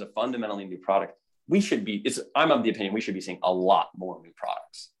 Ours is a fundamentally new product. I'm of the opinion we should be seeing a lot more new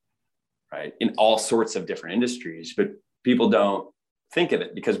products, right? In all sorts of different industries, but people don't think of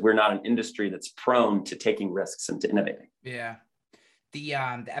it because we're not an industry that's prone to taking risks and to innovating. Yeah. The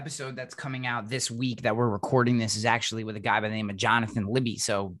episode that's coming out this week that we're recording this is actually with a guy by the name of Jonathan Libby.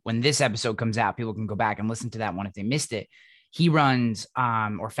 So when this episode comes out, people can go back and listen to that one if they missed it. He runs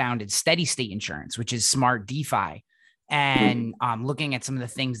or founded Steady State Insurance, which is smart DeFi, and looking at some of the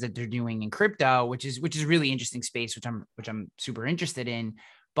things that they're doing in crypto, which is a really interesting space, which I'm super interested in.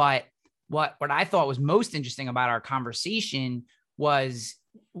 But what I thought was most interesting about our conversation was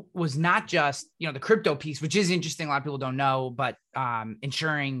not just, the crypto piece, which is interesting. A lot of people don't know, but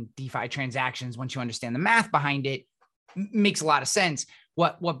ensuring DeFi transactions, once you understand the math behind it, makes a lot of sense.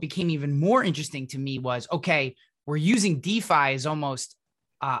 What became even more interesting to me was, okay, we're using DeFi as almost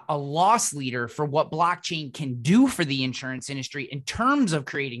a loss leader for what blockchain can do for the insurance industry in terms of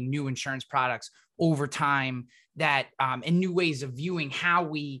creating new insurance products over time that and new ways of viewing how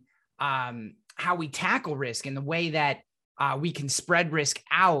we tackle risk and the way that we can spread risk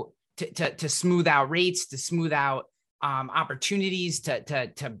out to smooth out rates, to smooth out opportunities,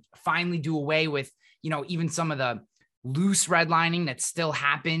 to finally do away with, even some of the loose redlining that still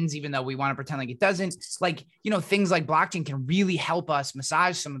happens, even though we want to pretend like it doesn't. Like, things like blockchain can really help us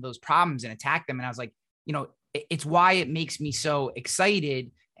massage some of those problems and attack them. And I was like, it's why it makes me so excited.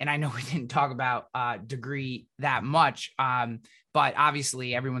 And I know we didn't talk about Degree that much, but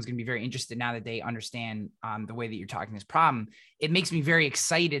obviously everyone's going to be very interested now that they understand the way that you're talking this problem. It makes me very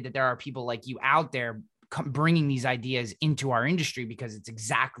excited that there are people like you out there bringing these ideas into our industry, because it's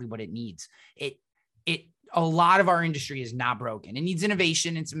exactly what it needs. A lot of our industry is not broken. It needs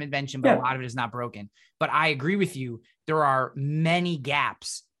innovation and some invention, but a lot of it is not broken. But I agree with you. There are many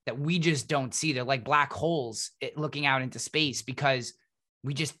gaps that we just don't see. They're like black holes looking out into space, because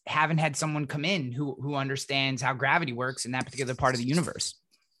we just haven't had someone come in who understands how gravity works in that particular part of the universe.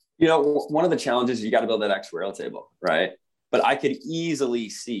 One of the challenges is you got to build that actuarial table, right? But I could easily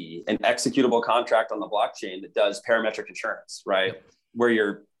see an executable contract on the blockchain that does parametric insurance, right? Yep. Where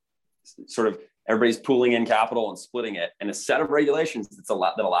you're sort of, everybody's pooling in capital and splitting it, and a set of regulations that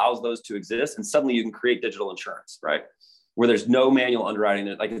allows those to exist. And suddenly you can create digital insurance, right? Where there's no manual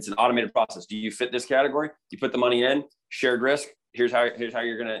underwring, like it's an automated process. Do you fit this category? You put the money in, shared risk. Here's how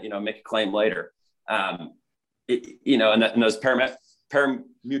you're going to, make a claim later. And those parametric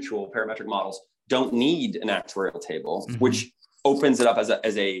models don't need an actuarial table, which opens it up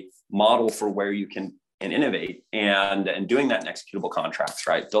as a model for where you can innovate and doing that in executable contracts,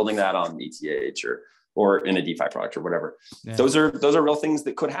 right? Building that on ETH or in a DeFi product or whatever. Yeah. Those are real things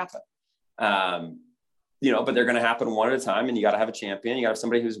that could happen. But they're going to happen one at a time, and you got to have a champion. You got to have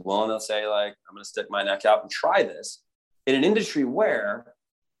somebody who's willing to say, like, I'm going to stick my neck out and try this in an industry where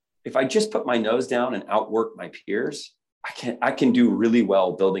if I just put my nose down and outwork my peers, I can do really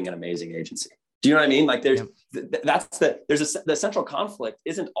well building an amazing agency. Do you know what I mean? Like the central conflict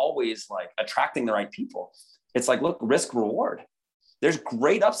isn't always like attracting the right people. It's like, look, risk reward. There's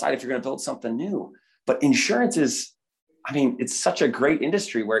great upside if you're going to build something new, but insurance is, it's such a great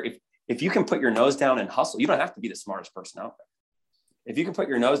industry where if you can put your nose down and hustle, you don't have to be the smartest person out there. If you can put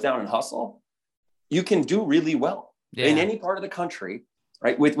your nose down and hustle, you can do really well in any part of the country,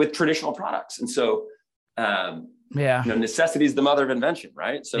 right? With traditional products. And so, necessity is the mother of invention,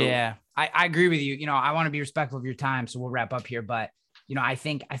 right? So I agree with you. I want to be respectful of your time, so we'll wrap up here. But I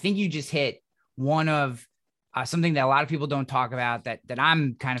think you just hit one of something that a lot of people don't talk about that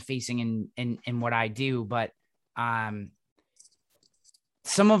I'm kind of facing in what I do. But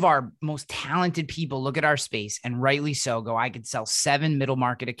some of our most talented people look at our space, and rightly so, go, I could sell 7 middle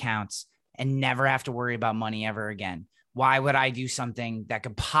market accounts and never have to worry about money ever again. why would I do something that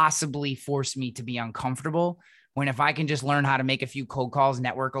could possibly force me to be uncomfortable when if I can just learn how to make a few cold calls,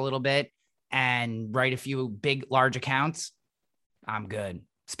 network a little bit, and write a few big, large accounts, I'm good.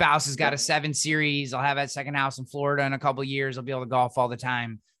 Spouse has got a 7 Series. I'll have that second house in Florida in a couple of years. I'll be able to golf all the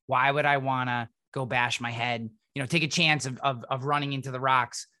time. Why would I want to go bash my head, take a chance of running into the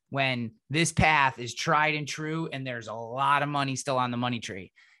rocks when this path is tried and true and there's a lot of money still on the money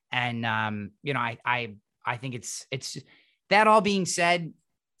tree? And, I think it's that. All being said,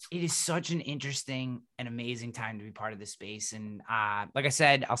 it is such an interesting and amazing time to be part of this space. And like I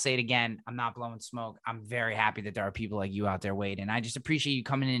said, I'll say it again, I'm not blowing smoke. I'm very happy that there are people like you out there, Wade. And I just appreciate you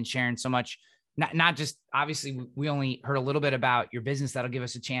coming in and sharing so much. Not just, obviously, we only heard a little bit about your business. That'll give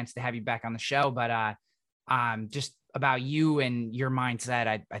us a chance to have you back on the show. But just about you and your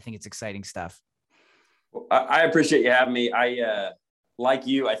mindset, I think it's exciting stuff. I appreciate you having me. Like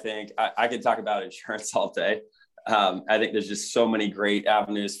you, I think I could talk about insurance all day. I think there's just so many great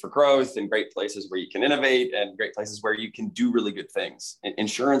avenues for growth and great places where you can innovate and great places where you can do really good things.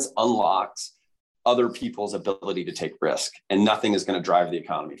 Insurance unlocks other people's ability to take risk, and nothing is going to drive the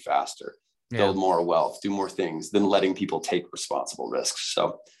economy faster, build more wealth, do more things than letting people take responsible risks.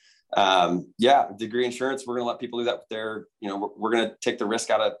 So degree insurance, we're going to let people do that with their, we're going to take the risk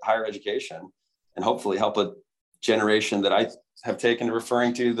out of higher education and hopefully help a generation that I have taken to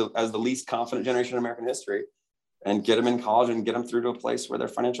referring to as the least confident generation in American history, and get them in college and get them through to a place where their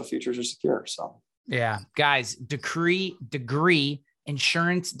financial futures are secure. So, yeah, guys,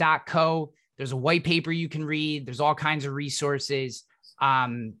 degreeinsurance.co. There's a white paper you can read. There's all kinds of resources.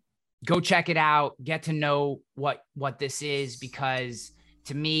 Go check it out. Get to know what this is, because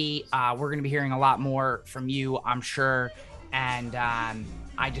to me, we're going to be hearing a lot more from you, I'm sure. And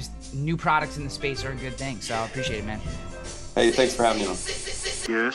new products in the space are a good thing. So I appreciate it, man. Hey, thanks for having me on. Yes.